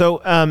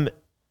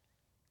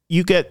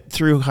you get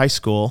through high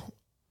school,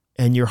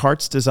 and your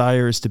heart's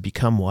desire is to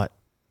become what?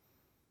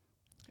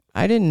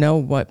 I didn't know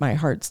what my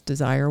heart's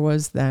desire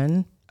was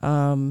then.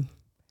 I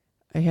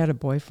had a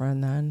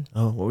boyfriend then.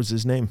 Oh, what was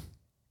his name?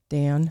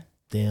 Dan.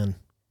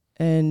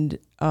 And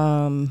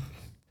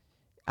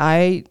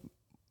I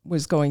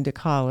was going to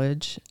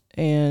college,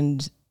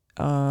 and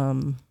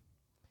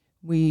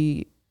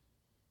we,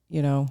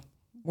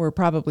 were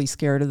probably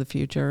scared of the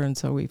future, and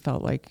so we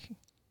felt like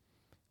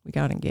we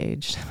got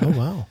engaged. Oh,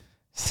 wow.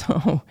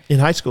 So in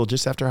high school,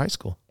 just after high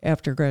school?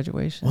 After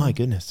graduation. My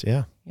goodness,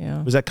 yeah.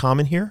 Yeah. Was that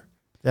common here,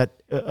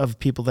 that of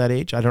people that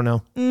age? I don't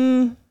know.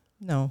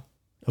 No,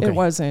 okay. It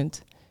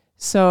wasn't.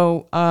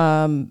 So,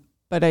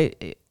 but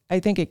I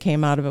think it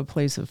came out of a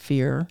place of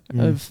fear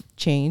of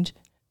change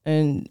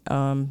and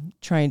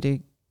trying to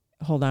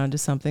hold on to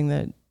something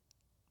that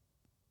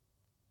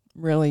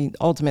really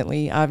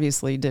ultimately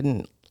obviously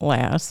didn't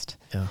last.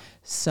 Yeah.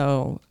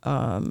 So,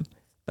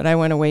 but I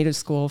went away to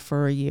school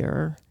for a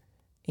year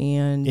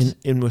and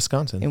in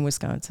Wisconsin.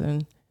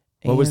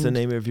 What was the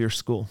name of your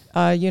school?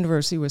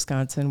 University of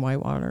Wisconsin,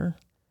 Whitewater.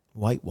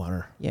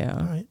 Whitewater. Yeah.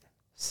 All right.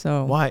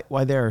 So why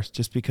there?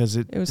 Just because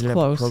it was didn't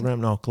close. Have a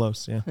program? No,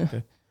 close. Yeah.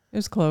 Okay. It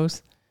was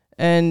close.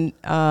 And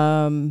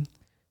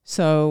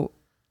so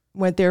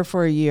went there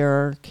for a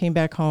year, came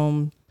back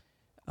home.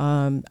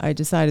 I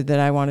decided that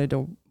I wanted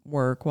to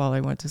work while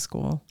I went to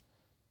school.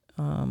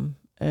 And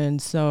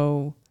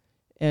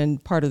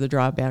part of the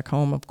draw back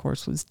home, of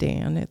course, was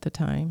Dan at the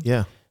time.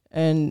 Yeah.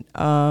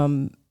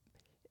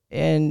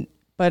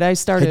 But I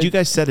started. Had you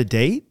guys set a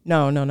date?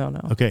 No.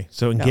 Okay.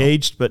 So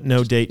engaged, but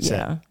no date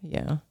set.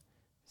 Yeah.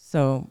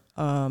 So,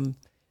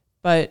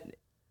 but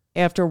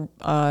after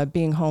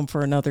being home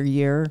for another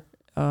year,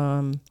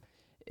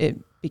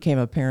 it became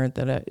apparent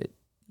that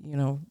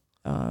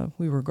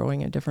we were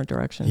going in different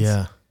directions.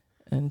 Yeah.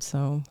 And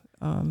so,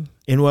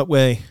 in what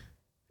way?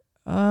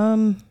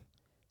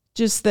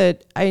 Just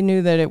that I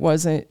knew that it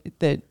wasn't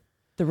that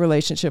the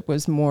relationship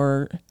was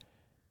more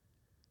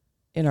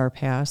in our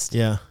past.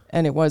 Yeah.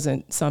 And it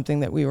wasn't something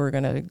that we were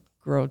going to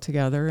grow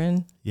together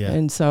in. Yeah.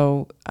 And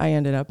so I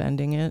ended up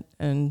ending it.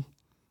 And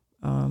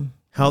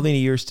how many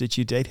years did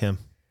you date him?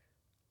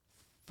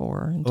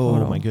 4 in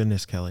total. Oh my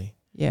goodness, Kelly.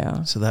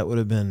 Yeah. So that would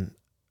have been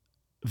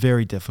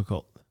very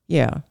difficult.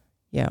 Yeah.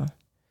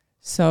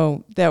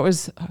 So that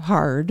was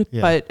hard,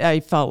 but I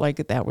felt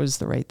like that was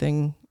the right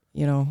thing.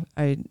 Yeah.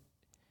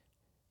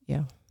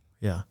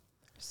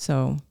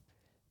 So,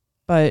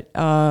 but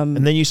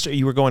and then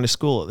you were going to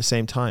school at the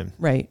same time,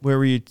 right? Where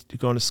were you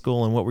going to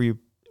school, and what were you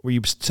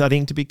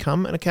studying to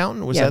become an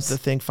accountant? Was that the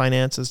thing?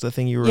 Finance is the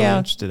thing you were really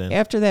interested in?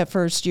 After that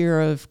first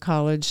year of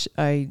college,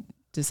 I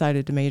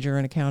decided to major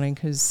in accounting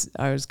because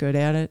I was good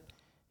at it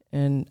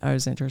and I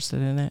was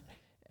interested in it.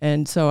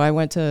 And so I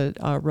went to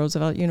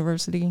Roosevelt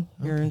University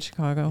here in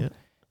Chicago,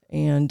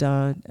 and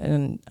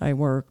I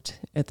worked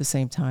at the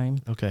same time.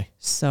 Okay.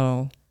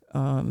 So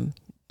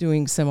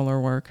doing similar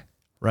work.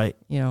 Right.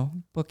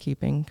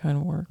 Bookkeeping kind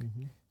of work.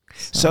 Mm-hmm.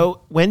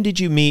 So when did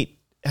you meet?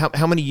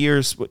 How many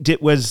years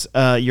was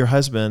your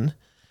husband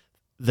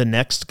the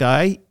next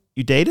guy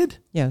you dated?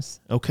 Yes.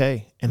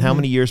 Okay. And how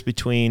many years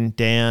between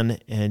Dan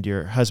and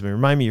your husband?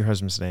 Remind me your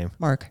husband's name.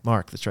 Mark.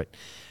 That's right.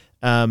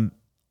 How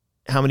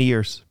many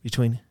years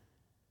between?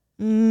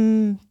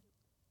 3,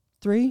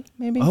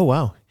 maybe. Oh,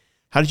 wow.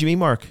 How did you meet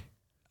Mark?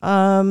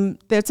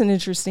 That's an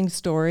interesting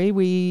story.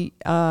 We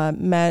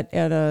met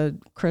at a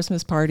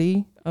Christmas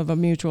party of a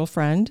mutual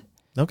friend.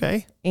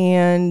 Okay.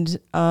 And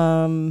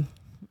our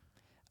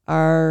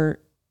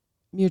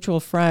mutual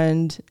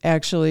friend,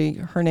 actually,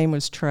 her name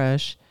was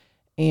Trish,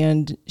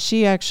 and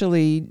she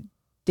actually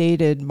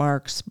dated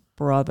Mark's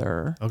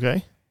brother.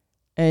 Okay.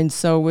 And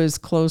so was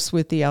close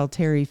with the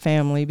Altieri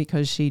family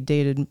because she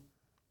dated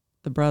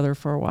the brother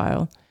for a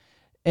while.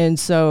 And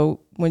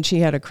so when she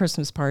had a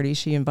Christmas party,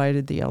 she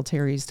invited the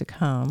Altieris to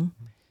come.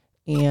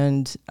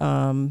 And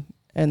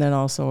then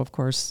also, of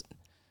course,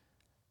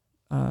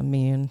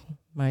 me and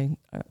my,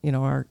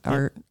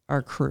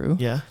 our crew.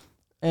 Yeah.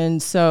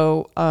 And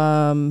so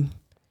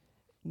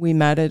we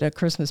met at a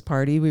Christmas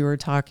party. We were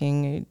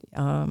talking,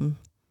 and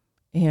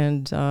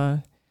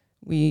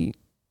we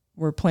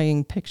were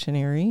playing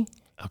Pictionary.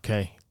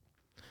 Okay.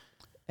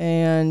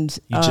 And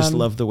You just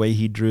love the way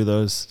he drew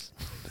those.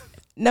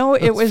 No,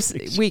 it was,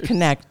 pictures. we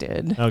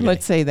connected. Okay.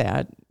 Let's say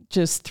that.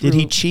 Just through. Did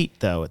he cheat,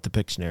 though, at the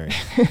Pictionary?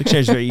 Pictionary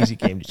is a very easy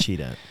game to cheat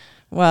at.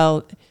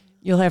 Well,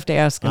 you'll have to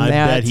ask him I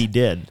that. bet he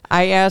did.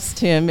 I asked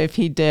him if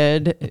he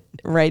did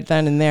right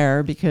then and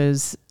there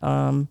because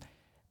the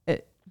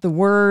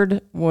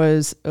word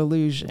was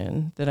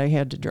illusion that I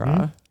had to draw.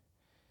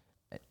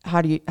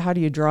 Mm-hmm. How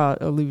do you draw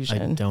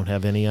illusion? I don't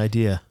have any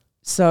idea.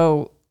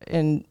 So,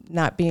 and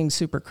not being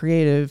super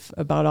creative,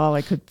 about all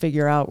I could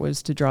figure out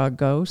was to draw a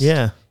ghost.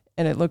 Yeah.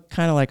 And it looked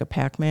kind of like a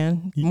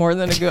Pac-Man more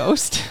than a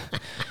ghost.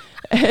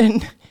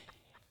 And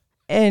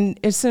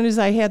as soon as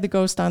I had the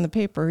ghost on the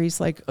paper,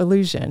 he's like,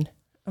 illusion.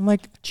 I'm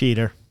like,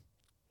 cheater.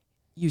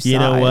 You saw it. You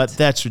know what?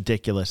 That's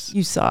ridiculous.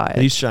 You saw it.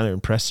 He's trying to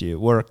impress you. It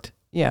worked.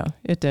 Yeah,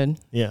 it did.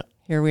 Yeah.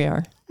 Here we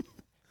are,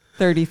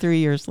 33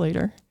 years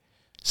later.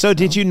 So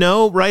did you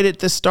know right at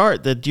the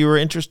start that you were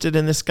interested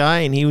in this guy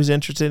and he was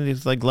interested in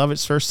it, like love at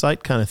first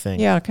sight kind of thing?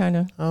 Yeah, kind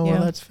of. Oh, yeah.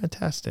 well, that's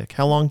fantastic.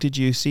 How long did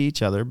you see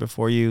each other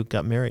before you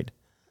got married?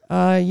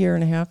 A year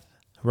and a half.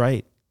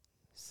 Right.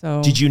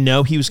 So did you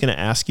know he was going to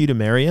ask you to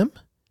marry him?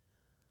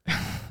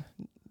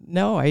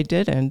 No, I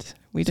didn't.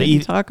 We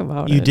didn't talk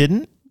about it. You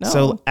didn't? No.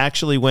 So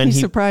actually when he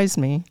surprised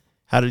me.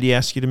 How did he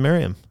ask you to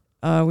marry him?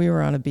 We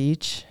were on a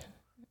beach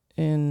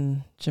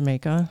in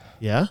Jamaica.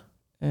 Yeah?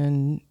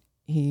 And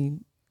he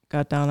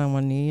got down on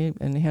one knee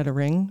and he had a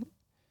ring.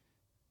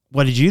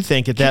 What did you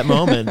think at that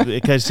moment?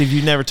 Because if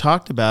you never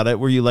talked about it,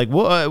 were you like,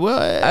 what?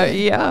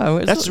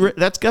 Yeah. That's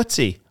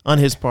gutsy on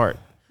his part.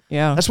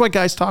 Yeah. That's why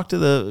guys talk to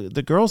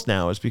the girls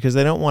now, is because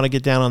they don't want to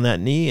get down on that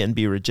knee and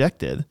be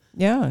rejected.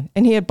 Yeah.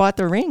 And he had bought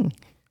the ring.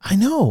 I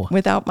know.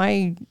 Without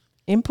my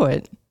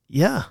input.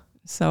 Yeah.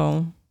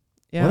 So,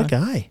 yeah. What a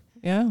guy.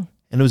 Yeah.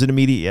 And it was an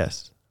immediate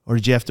yes? Or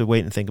did you have to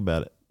wait and think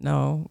about it?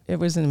 No, it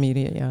was an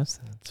immediate yes.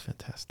 That's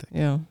fantastic.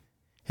 Yeah.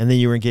 And then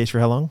you were engaged for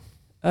how long?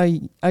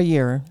 A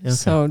year. Okay.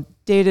 So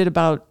dated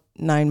about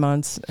 9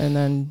 months and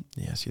then.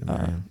 Yes, you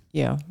married him.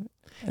 Yeah.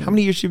 How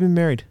many years have you been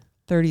married?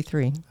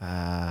 33.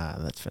 Ah,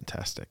 that's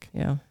fantastic.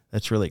 Yeah.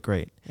 That's really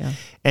great. Yeah.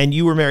 And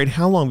you were married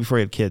how long before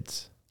you had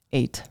kids?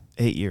 8.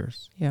 8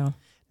 years. Yeah.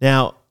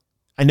 Now,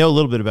 I know a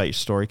little bit about your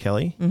story,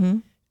 Kelly.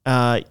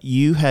 Mm-hmm.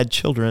 You had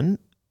children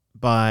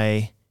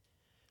by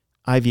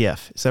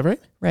IVF. Is that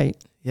right? Right.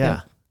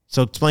 Yeah.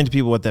 So explain to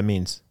people what that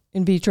means.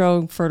 In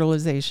vitro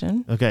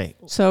fertilization. Okay.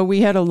 So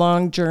we had a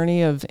long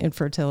journey of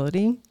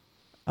infertility.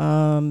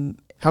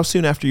 How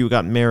soon after you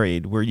got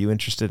married were you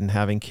interested in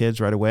having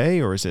kids right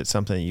away, or is it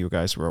something that you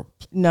guys were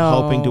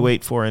hoping to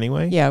wait for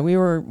anyway? Yeah, we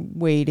were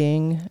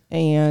waiting,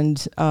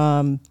 and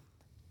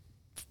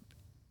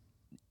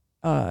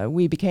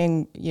we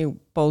became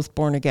both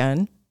born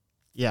again.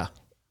 Yeah.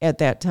 At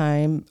that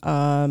time,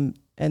 and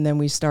then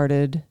we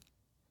started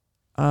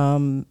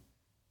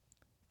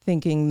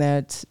thinking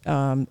that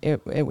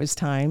it was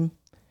time,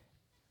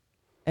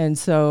 and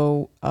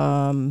so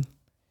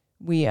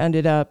we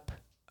ended up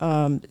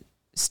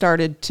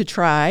started to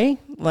try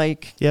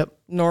like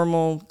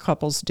normal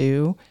couples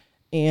do,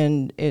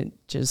 and it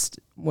just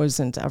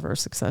wasn't ever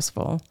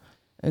successful.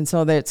 And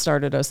so that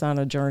started us on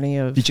a journey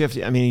of. Did you have to,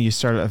 you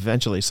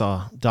eventually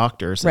saw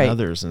doctors and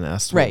others and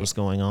asked what was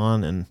going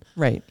on, and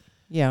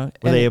yeah.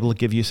 Were they able to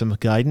give you some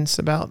guidance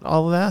about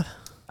all of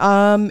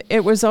that?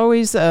 It was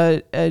always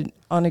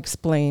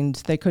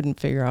unexplained. They couldn't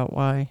figure out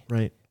why.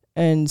 Right.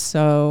 And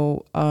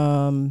so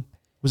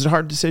was it a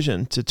hard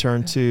decision to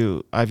turn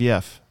to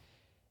IVF?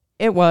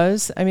 It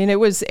was. It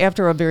was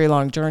after a very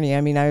long journey.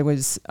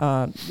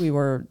 We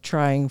were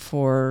trying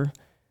for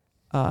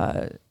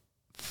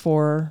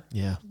 4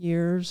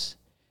 years,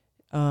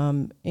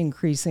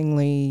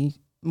 increasingly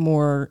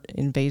more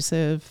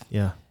invasive.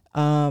 Yeah.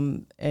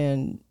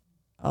 And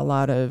a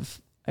lot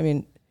of,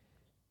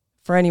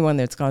 for anyone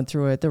that's gone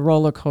through it, the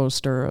roller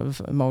coaster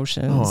of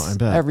emotions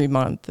every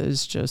month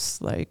is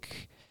just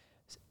like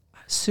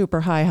super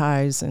high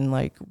highs and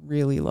like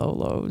really low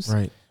lows.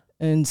 Right.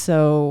 And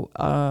so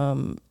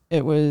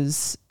it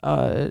was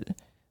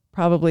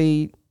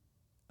probably,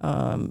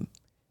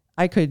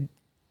 I could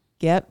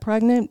get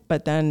pregnant,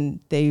 but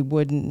then they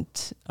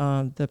wouldn't,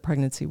 the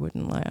pregnancy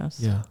wouldn't last.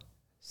 Yeah.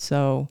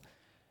 So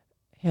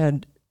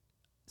had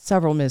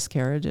several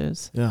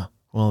miscarriages. Yeah.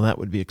 Well, that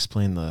would be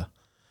explain the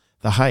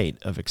height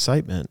of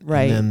excitement,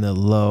 Right. and then the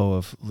low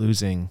of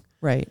losing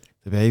Right.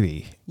 the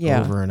baby Yeah.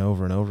 over and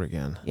over and over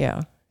again.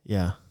 Yeah.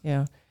 Yeah.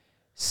 Yeah.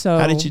 So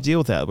How did you deal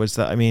with that? Was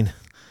that, I mean,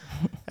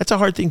 that's a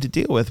hard thing to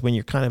deal with when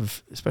you're kind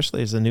of,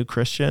 especially as a new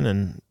Christian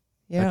and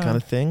that kind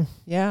of thing.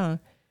 Yeah.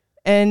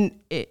 And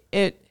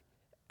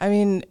I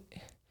mean,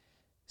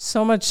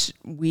 so much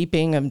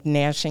weeping and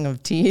gnashing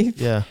of teeth.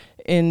 Yeah.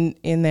 In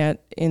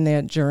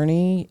that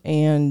journey,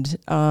 and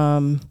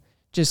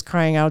just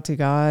crying out to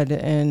God,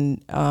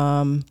 and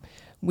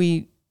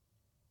we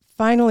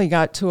finally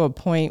got to a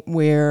point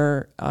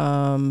where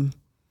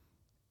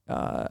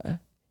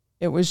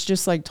it was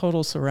just like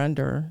total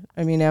surrender.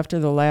 I mean, after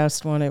the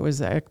last one, it was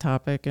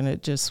ectopic, and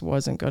it just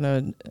wasn't going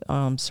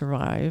to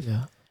survive.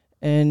 Yeah.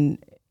 And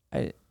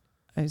I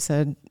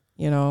said,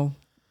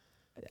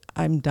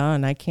 I'm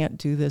done. I can't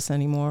do this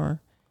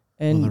anymore.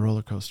 And the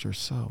roller coaster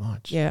so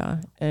much.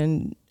 yeah.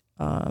 And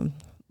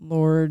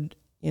Lord,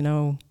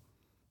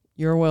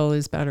 your will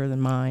is better than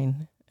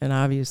mine. And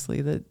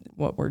obviously that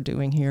what we're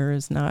doing here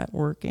is not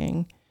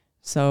working.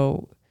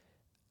 So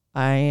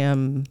I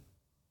am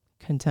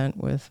content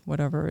with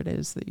whatever it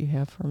is that you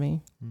have for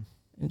me,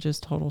 and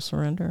just total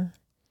surrender.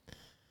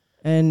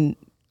 And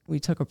we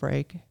took a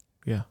break.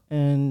 Yeah.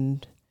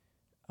 And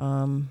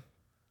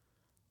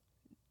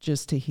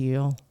just to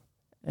heal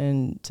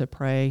and to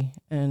pray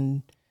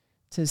and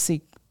to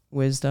seek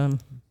wisdom.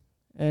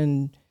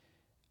 And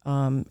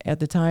at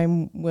the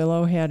time,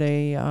 Willow had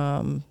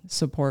a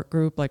support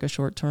group, like a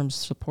short-term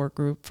support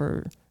group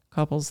for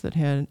couples that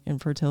had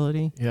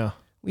infertility. Yeah.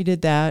 We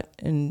did that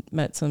and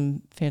met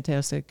some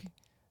fantastic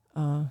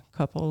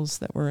couples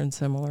that were in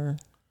similar.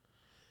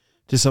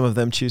 Did some of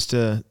them choose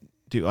to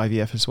do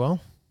IVF as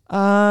well?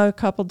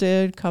 Couple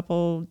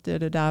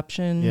did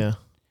adoption. Yeah.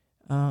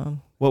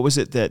 What was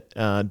it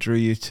that drew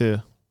you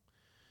to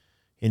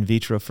in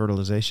vitro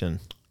fertilization?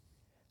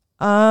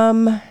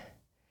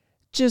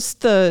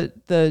 Just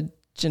the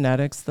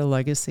genetics, the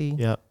legacy.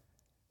 Yeah.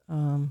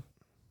 I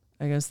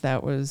guess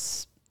that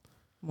was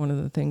one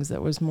of the things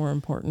that was more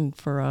important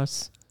for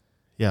us.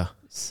 Yeah.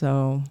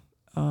 So,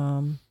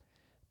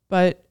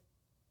 but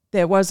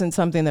that wasn't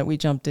something that we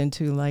jumped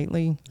into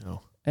lightly.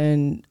 No.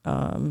 And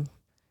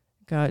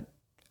got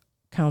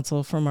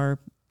counsel from our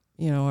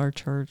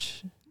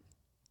church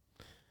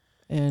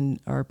and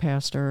our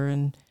pastor,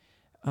 and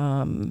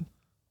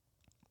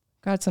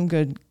got some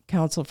good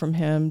counsel from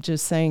him,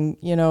 just saying,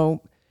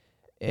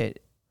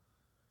 it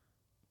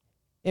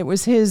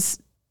was his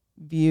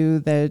view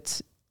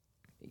that,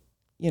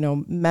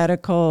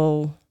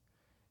 medical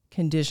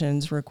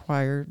conditions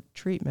require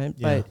treatment,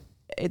 Yeah.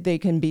 but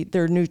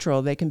they're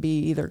neutral. They can be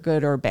either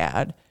good or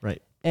bad.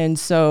 Right. And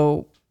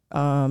so,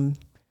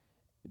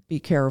 be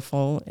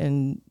careful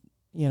and,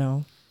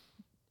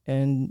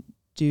 and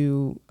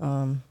do,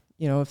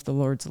 if the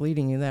Lord's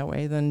leading you that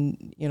way,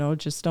 then,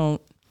 just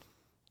don't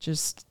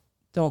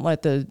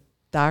let the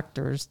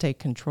doctors take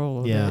control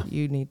of it.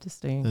 You need to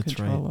stay in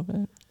control of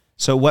it.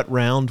 So what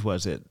round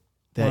was it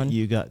that One.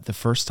 you got the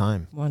first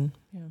time? One.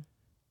 Yeah.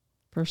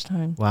 First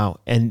time. Wow.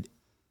 And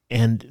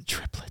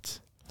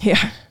triplets.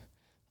 Yeah.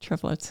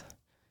 Triplets.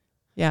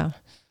 Yeah.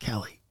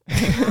 Kelly.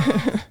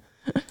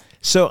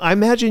 So I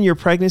imagine your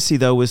pregnancy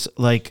though was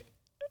like,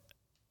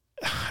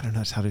 I don't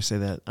know how to say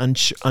that,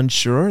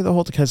 unsure the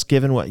whole time, because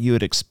given what you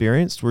had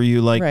experienced, were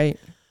you like right.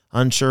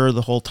 unsure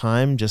the whole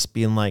time, just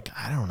being like,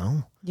 I don't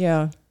know?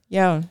 Yeah.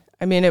 Yeah.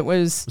 I mean, it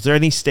was. Was there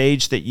any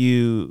stage that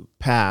you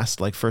passed,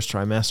 like first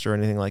trimester or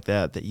anything like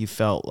that, that you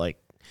felt like,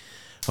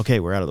 okay,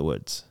 we're out of the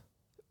woods?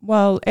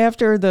 Well,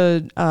 after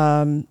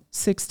the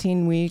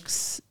 16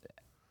 weeks,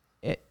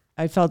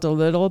 I felt a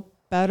little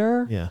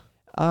better. Yeah.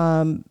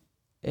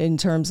 In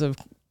terms of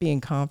being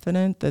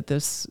confident that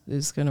this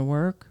is going to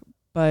work.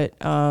 But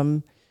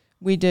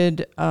we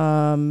did,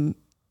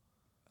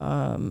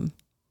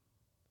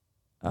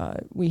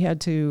 we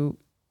had to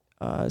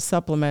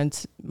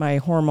supplement my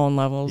hormone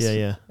levels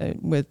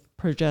with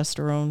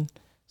progesterone.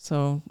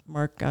 So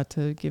Mark got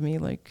to give me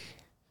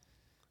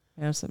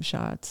some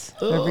shots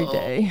every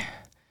day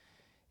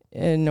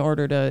in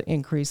order to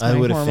increase my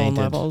hormone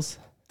levels.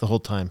 The whole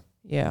time.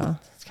 Yeah.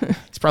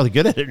 He's probably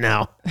good at it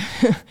now.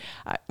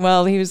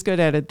 Well, he was good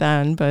at it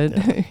then, but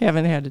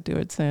haven't had to do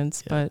it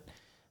since. Yeah.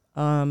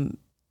 But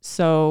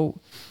so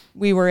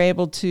we were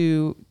able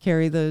to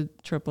carry the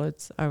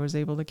triplets. I was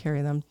able to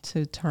carry them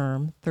to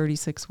term,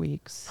 36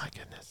 weeks. My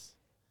goodness.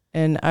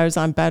 And I was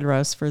on bed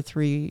rest for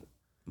 3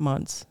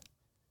 months.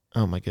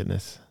 Oh, my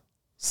goodness.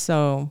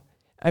 So,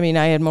 I mean,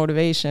 I had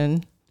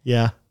motivation.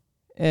 Yeah.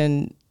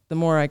 And the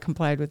more I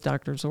complied with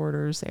doctor's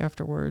orders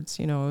afterwards,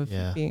 of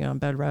being on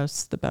bed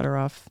rest, the better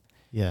off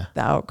the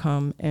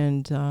outcome.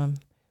 And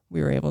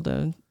we were able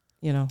to,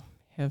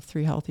 have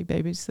 3 healthy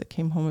babies that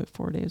came home at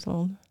 4 days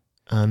old.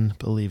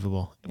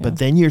 Unbelievable. Yeah. But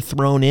then you're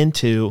thrown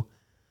into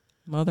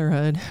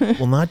motherhood.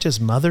 well, not just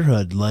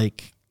motherhood,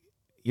 like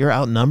you're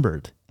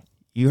outnumbered.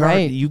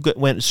 You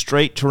went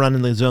straight to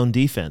running the zone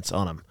defense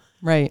on them.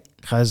 Right.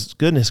 Because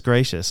goodness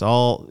gracious,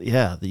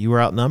 you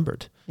were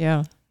outnumbered.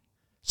 Yeah.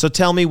 So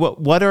tell me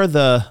what are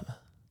the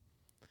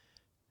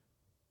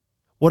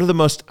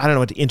most, I don't know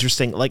what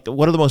interesting, like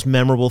what are the most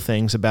memorable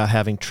things about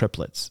having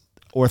triplets,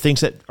 or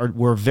things that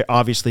were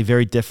obviously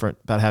very different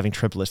about having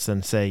triplets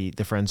than, say,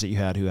 the friends that you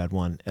had who had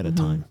one at a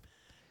time,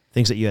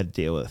 things that you had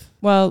to deal with?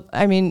 Well,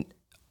 I mean,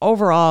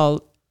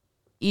 overall,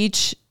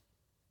 each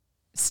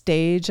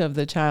stage of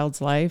the child's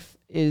life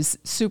is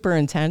super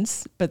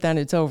intense, but then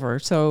it's over.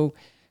 So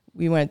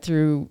we went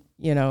through,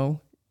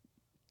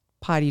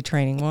 potty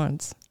training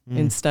once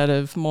instead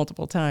of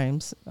multiple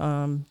times.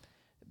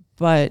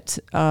 But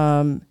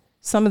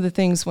some of the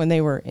things when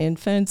they were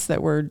infants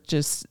that were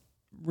just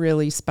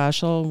really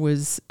special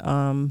was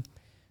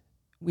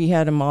we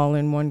had them all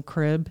in one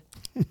crib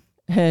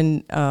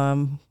and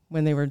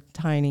when they were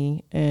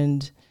tiny,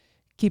 and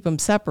keep them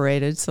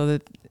separated so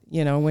that,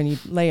 when you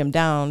lay them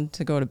down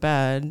to go to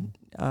bed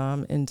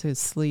and to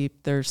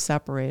sleep, they're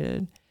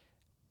separated.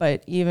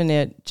 But even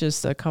at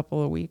just a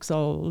couple of weeks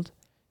old,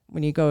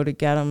 when you go to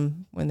get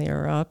them when they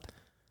are up,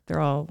 they're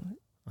all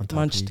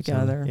munched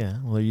together. Yeah,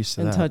 well, they're used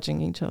to and that.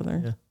 Touching each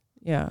other.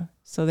 Yeah.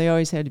 So they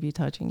always had to be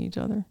touching each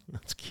other.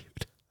 That's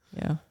cute.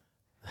 Yeah.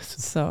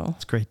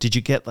 That's great. Did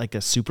you get like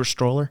a super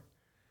stroller?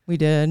 We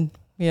did.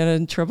 We had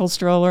a triple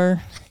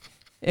stroller.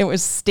 It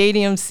was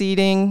stadium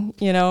seating,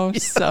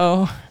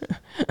 so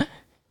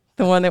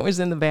the one that was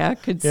in the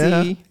back could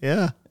see.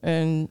 Yeah.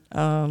 And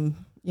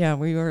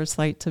we were a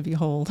sight to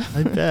behold.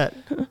 I bet.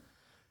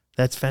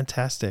 That's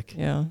fantastic.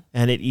 Yeah.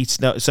 And it eats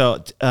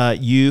so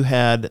you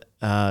had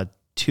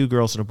 2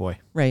 girls and a boy.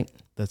 Right.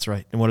 That's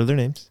right. And what are their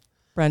names?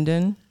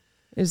 Brendan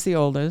is the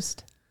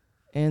oldest,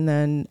 and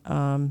then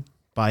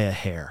by a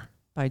hair.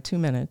 By 2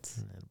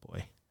 minutes.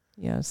 Boy.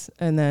 Yes.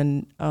 And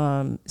then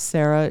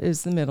Sarah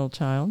is the middle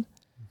child,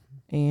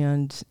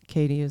 and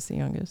Katie is the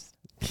youngest.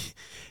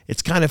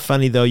 It's kind of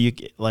funny though.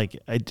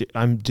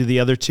 Do the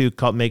other two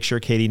make sure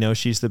Katie knows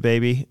she's the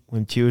baby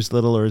when she was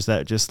little, or is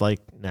that just like,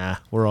 nah,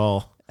 we're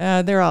all?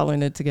 They're all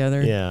in it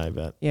together. Yeah, I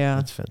bet. Yeah,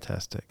 that's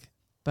fantastic.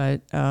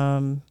 But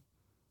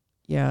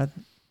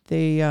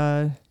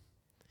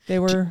they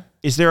were.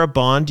 Is there a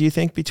bond, do you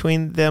think,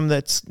 between them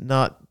that's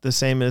not the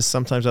same as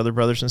sometimes other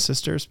brothers and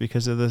sisters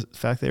because of the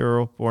fact they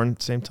were born at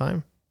the same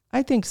time?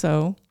 I think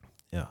so.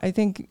 Yeah. I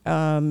think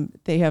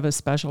they have a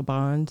special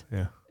bond.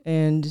 Yeah.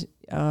 And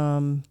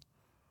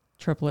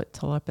triplet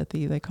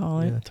telepathy, they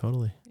call it. Yeah,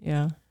 totally.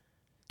 Yeah.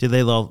 Do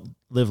they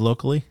live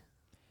locally?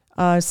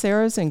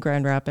 Sarah's in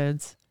Grand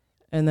Rapids,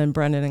 and then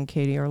Brendan and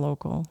Katie are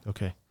local.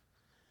 Okay.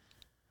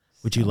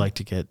 Would you like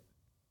to get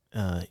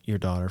your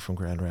daughter from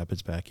Grand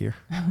Rapids back here?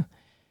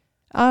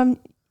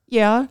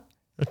 Yeah.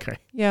 Okay.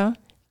 Yeah.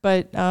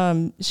 But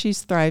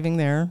she's thriving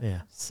there.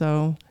 Yeah.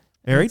 So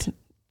married?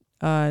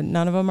 None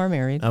of them are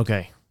married.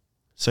 Okay.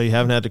 So you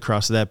haven't had to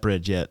cross that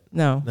bridge yet.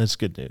 No. That's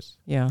good news.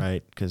 Yeah.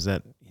 Right? Because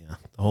the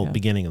whole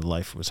beginning of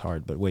life was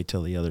hard, but wait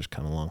till the others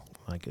come along.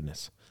 My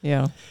goodness.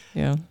 Yeah.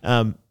 Yeah.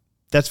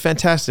 That's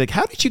fantastic.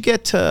 How did you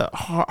get to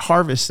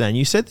Harvest then?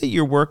 You said that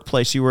your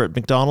workplace, you were at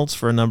McDonald's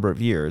for a number of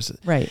years.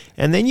 Right.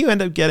 And then you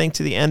end up getting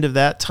to the end of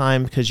that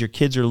time because your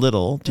kids are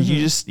little. Did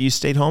you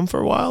stayed home for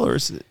a while, or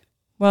is it?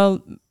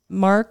 Well,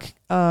 Mark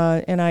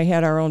and I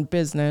had our own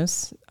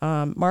business.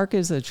 Mark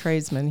is a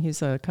tradesman.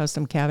 He's a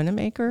custom cabinet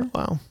maker.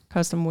 Wow.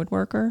 Custom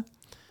woodworker.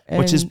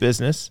 What's his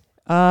business?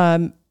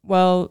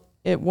 Well,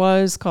 it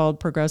was called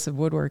Progressive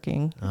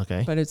Woodworking.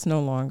 Okay. But it's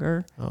no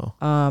longer.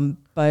 Oh.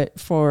 But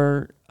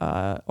for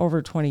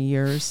over 20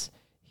 years,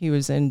 he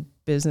was in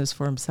business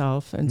for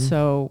himself. And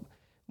so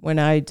when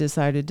I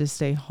decided to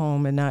stay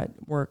home and not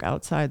work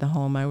outside the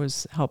home, I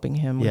was helping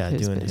him with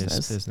his doing business.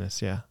 his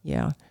business, yeah.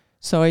 Yeah.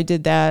 So I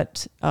did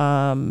that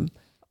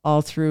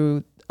all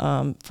through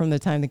from the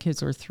time the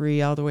kids were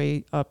 3 all the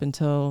way up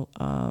until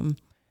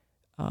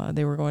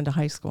they were going to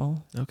high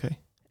school. Okay.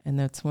 And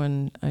that's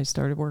when I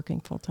started working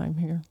full-time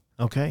here.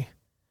 Okay.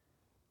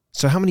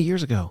 So how many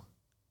years ago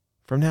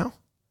from now?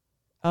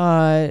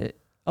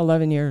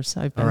 11 years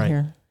I've been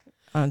here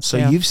on So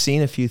staff. you've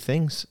seen a few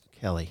things,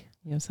 Kelly.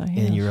 Yes, I have.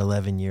 In your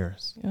 11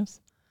 years.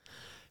 Yes.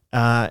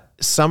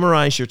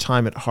 Summarize your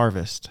time at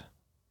Harvest.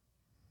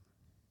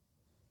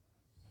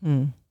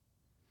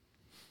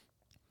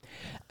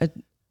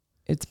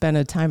 It's been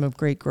a time of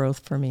great growth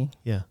for me.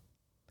 Yeah.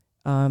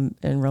 And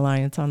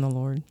reliance on the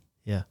Lord.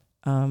 Yeah.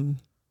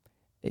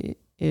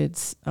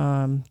 It's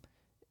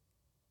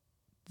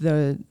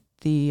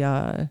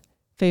the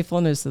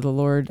faithfulness of the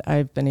Lord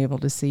I've been able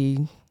to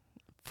see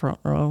front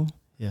row.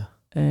 Yeah.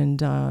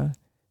 And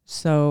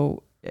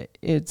so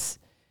it's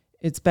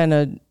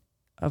been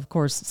of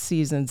course,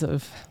 seasons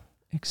of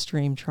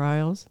extreme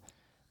trials,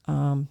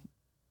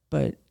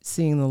 but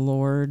seeing the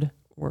Lord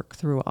work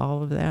through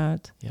all of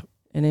that, yep.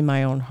 and in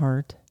my own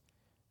heart,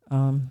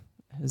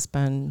 has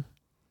been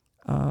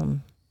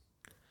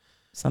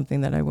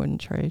something that I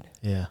wouldn't trade.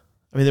 Yeah.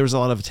 I mean, there was a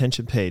lot of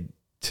attention paid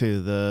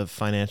to the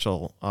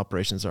financial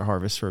operations at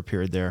Harvest for a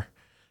period there.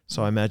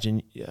 So I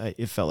imagine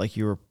it felt like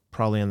you were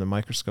probably on the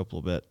microscope a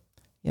little bit.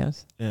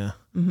 Yes. Yeah.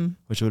 Mm-hmm.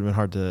 Which would have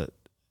been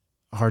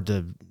hard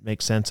to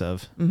make sense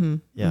of. Mm-hmm.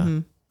 Yeah. Mm-hmm.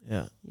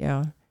 Yeah.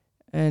 Yeah.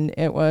 And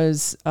it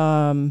was, it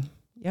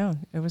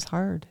was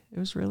hard. It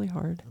was really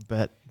hard.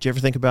 But did you ever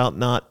think about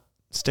not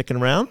sticking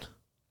around?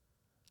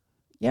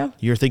 Yeah.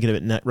 You're thinking of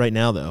it right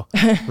now, though,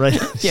 right?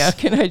 Yeah.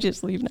 Can I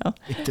just leave now?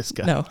 This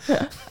guy. No.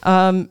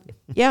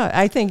 Yeah,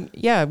 I think,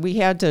 we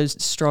had to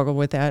struggle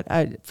with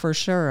that. For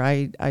sure,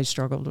 I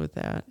struggled with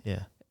that.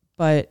 Yeah.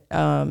 But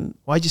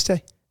Why'd you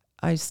stay?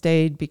 I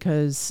stayed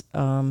because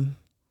the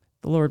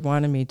Lord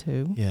wanted me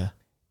to. Yeah.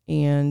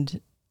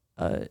 And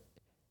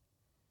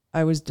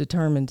I was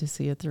determined to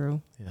see it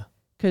through. Yeah.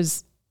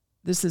 Because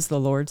this is the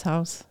Lord's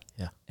house.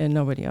 Yeah. And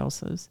nobody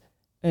else's.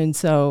 And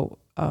so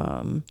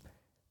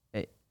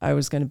I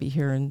was going to be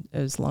here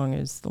as long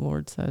as the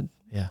Lord said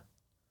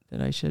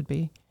that I should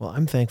be. Well,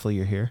 I'm thankful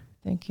you're here.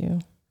 Thank you.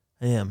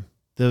 I am.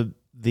 The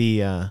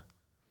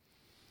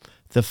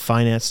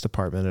finance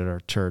department at our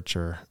church,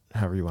 or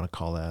however you want to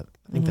call that,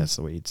 I think that's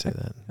the way you'd say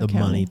that. The Accounting.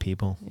 money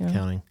people,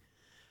 accounting,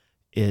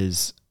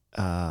 is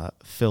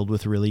filled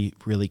with really,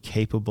 really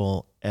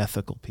capable,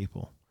 ethical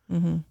people,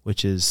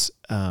 which is,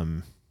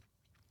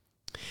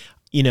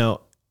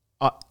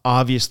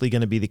 obviously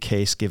going to be the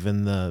case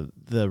given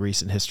the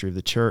recent history of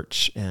the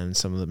church and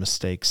some of the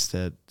mistakes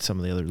that some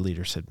of the other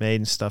leaders had made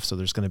and stuff. So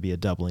there's going to be a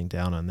doubling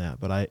down on that.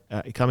 But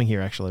I coming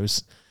here, actually, I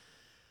was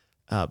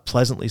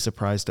pleasantly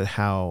surprised at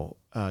how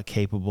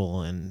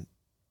capable and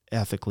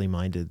ethically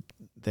minded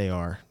they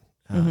are.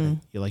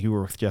 You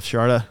were with Jeff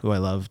Sharda, who I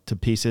love to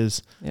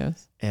pieces.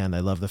 Yes. And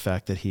I love the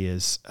fact that he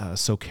is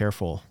so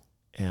careful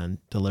and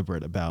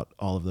deliberate about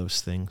all of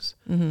those things.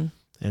 Mm-hmm.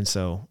 And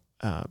so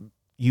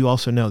you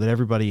also know that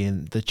everybody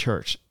in the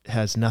church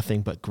has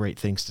nothing but great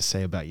things to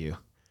say about you.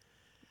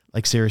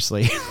 Like,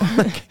 seriously,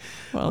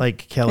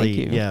 like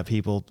Kelly,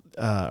 people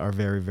are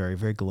very, very,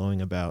 very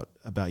glowing about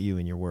you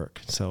and your work.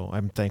 So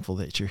I'm thankful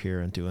that you're here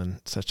and doing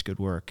such good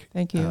work.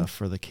 Thank you.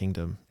 For the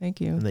kingdom.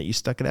 Thank you. And that you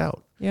stuck it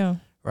out. Yeah.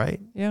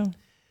 Right? Yeah.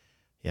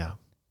 Yeah.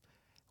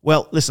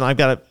 Well, listen, I've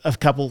got a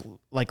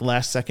couple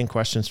last second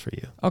questions for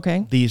you.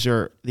 Okay. These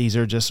are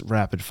just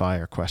rapid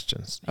fire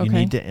questions. You Okay.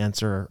 need to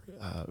answer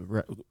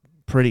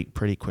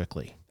pretty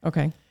quickly.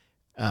 Okay.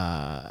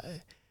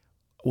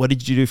 What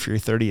did you do for your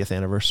 30th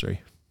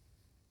anniversary?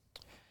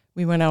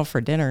 We went out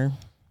for dinner.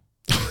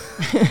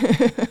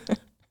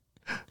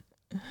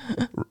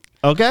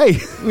 Okay.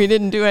 We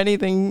didn't do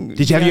anything.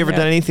 Have you ever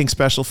done anything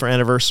special for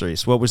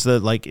anniversaries? What was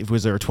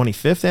was there a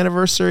 25th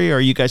anniversary, or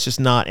are you guys just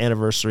not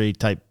anniversary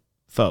type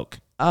folk?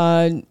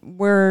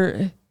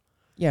 We're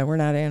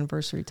not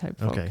anniversary type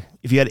folk. Okay.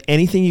 If you had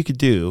anything you could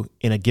do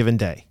in a given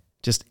day,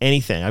 just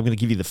anything, I'm going to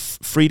give you the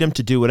freedom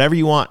to do whatever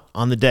you want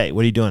on the day.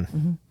 What are you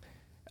doing?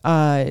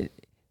 Mm-hmm.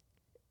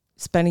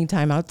 Spending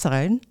time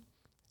outside.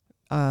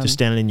 Just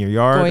standing in your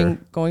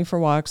yard? Going for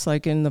walks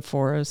like in the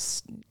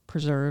forest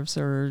preserves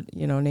or,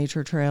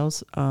 nature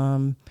trails.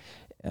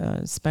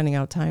 Spending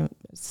out time,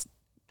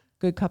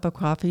 good cup of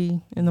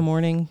coffee in the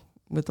morning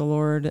with the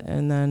Lord,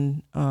 and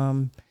then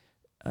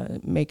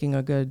making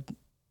a good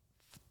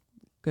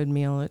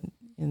meal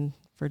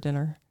for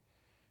dinner.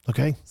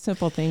 Okay.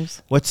 Simple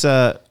things.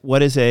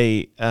 What is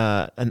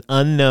an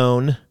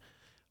unknown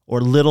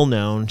or little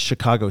known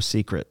Chicago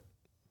secret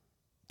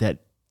that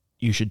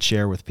you should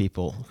share with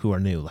people who are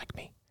new like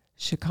me?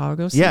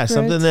 Chicago secret? Yeah,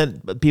 something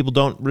that people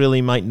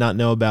might not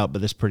know about,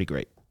 but it's pretty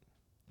great.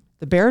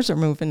 The Bears are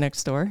moving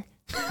next door.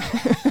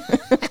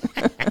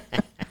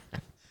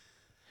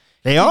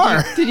 They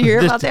are. Did you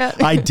hear about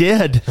that? I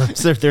did.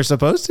 So they're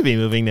supposed to be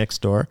moving next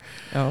door.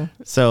 Oh.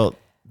 So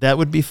that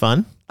would be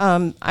fun.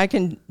 I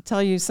can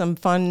tell you some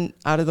fun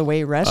out of the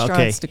way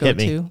restaurants to go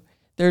to.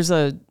 There's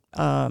a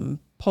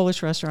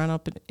Polish restaurant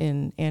up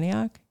in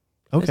Antioch.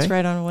 Okay. It's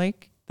right on a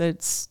lake.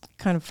 That's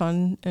kind of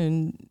fun.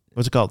 And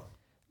what's it called?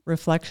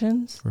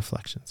 Reflections.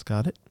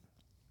 Got it.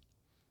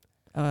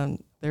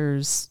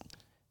 There's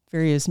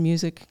various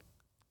music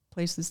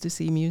places to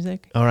see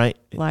music. All right.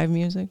 Live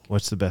music.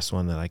 What's the best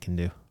one that I can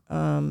do?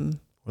 Or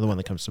the one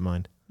that comes to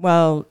mind?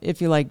 Well, if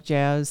you like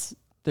jazz,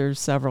 there's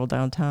several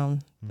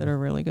downtown that are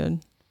really good.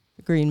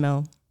 The Green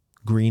Mill.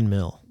 Green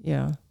Mill.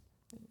 Yeah.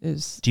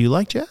 Do you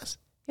like jazz?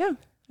 Yeah,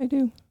 I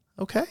do.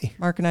 Okay.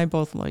 Mark and I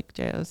both like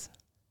jazz.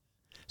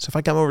 So if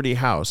I come over to your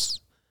house,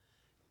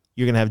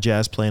 you're going to have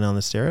jazz playing on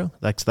the stereo?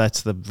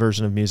 That's the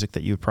version of music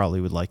that you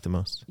probably would like the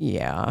most?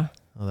 Yeah.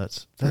 Oh,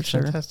 that's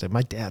sure. Fantastic.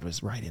 My dad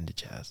was right into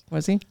jazz.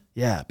 Was he?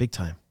 Yeah, big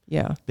time.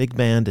 Yeah. Big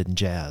band and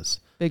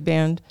jazz. Big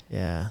band.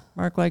 Yeah.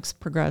 Mark likes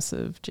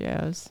progressive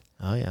jazz.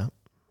 Oh, yeah.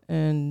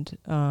 And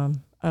I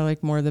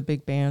like more of the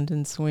big band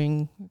and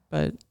swing,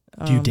 but...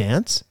 do you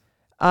dance?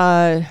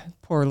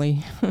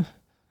 Poorly.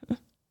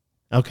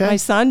 Okay. My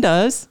son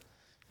does.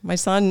 My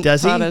son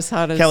taught us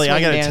how to Kelly, swing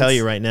I got to dance. tell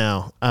you right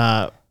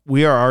now,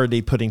 we are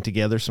already putting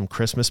together some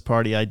Christmas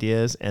party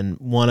ideas, and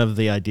one of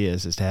the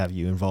ideas is to have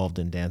you involved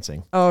in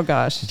dancing. Oh,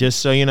 gosh.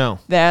 Just so you know.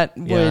 That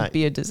would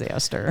be a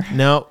disaster.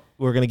 No,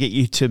 we're going to get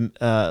you to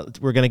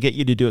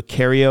do a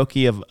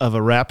karaoke of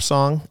a rap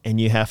song, and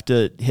you have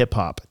to hip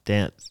hop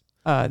dance.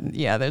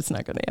 Yeah, that's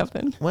not going to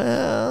happen.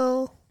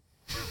 Well,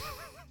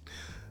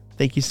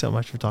 Thank you so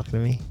much for talking to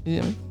me.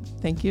 Yeah,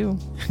 thank you.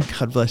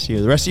 God bless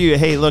you. The rest of you,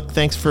 hey, look,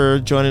 thanks for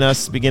joining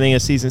us. Beginning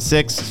of season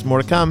 6. There's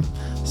more to come.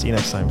 See you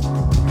next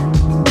time.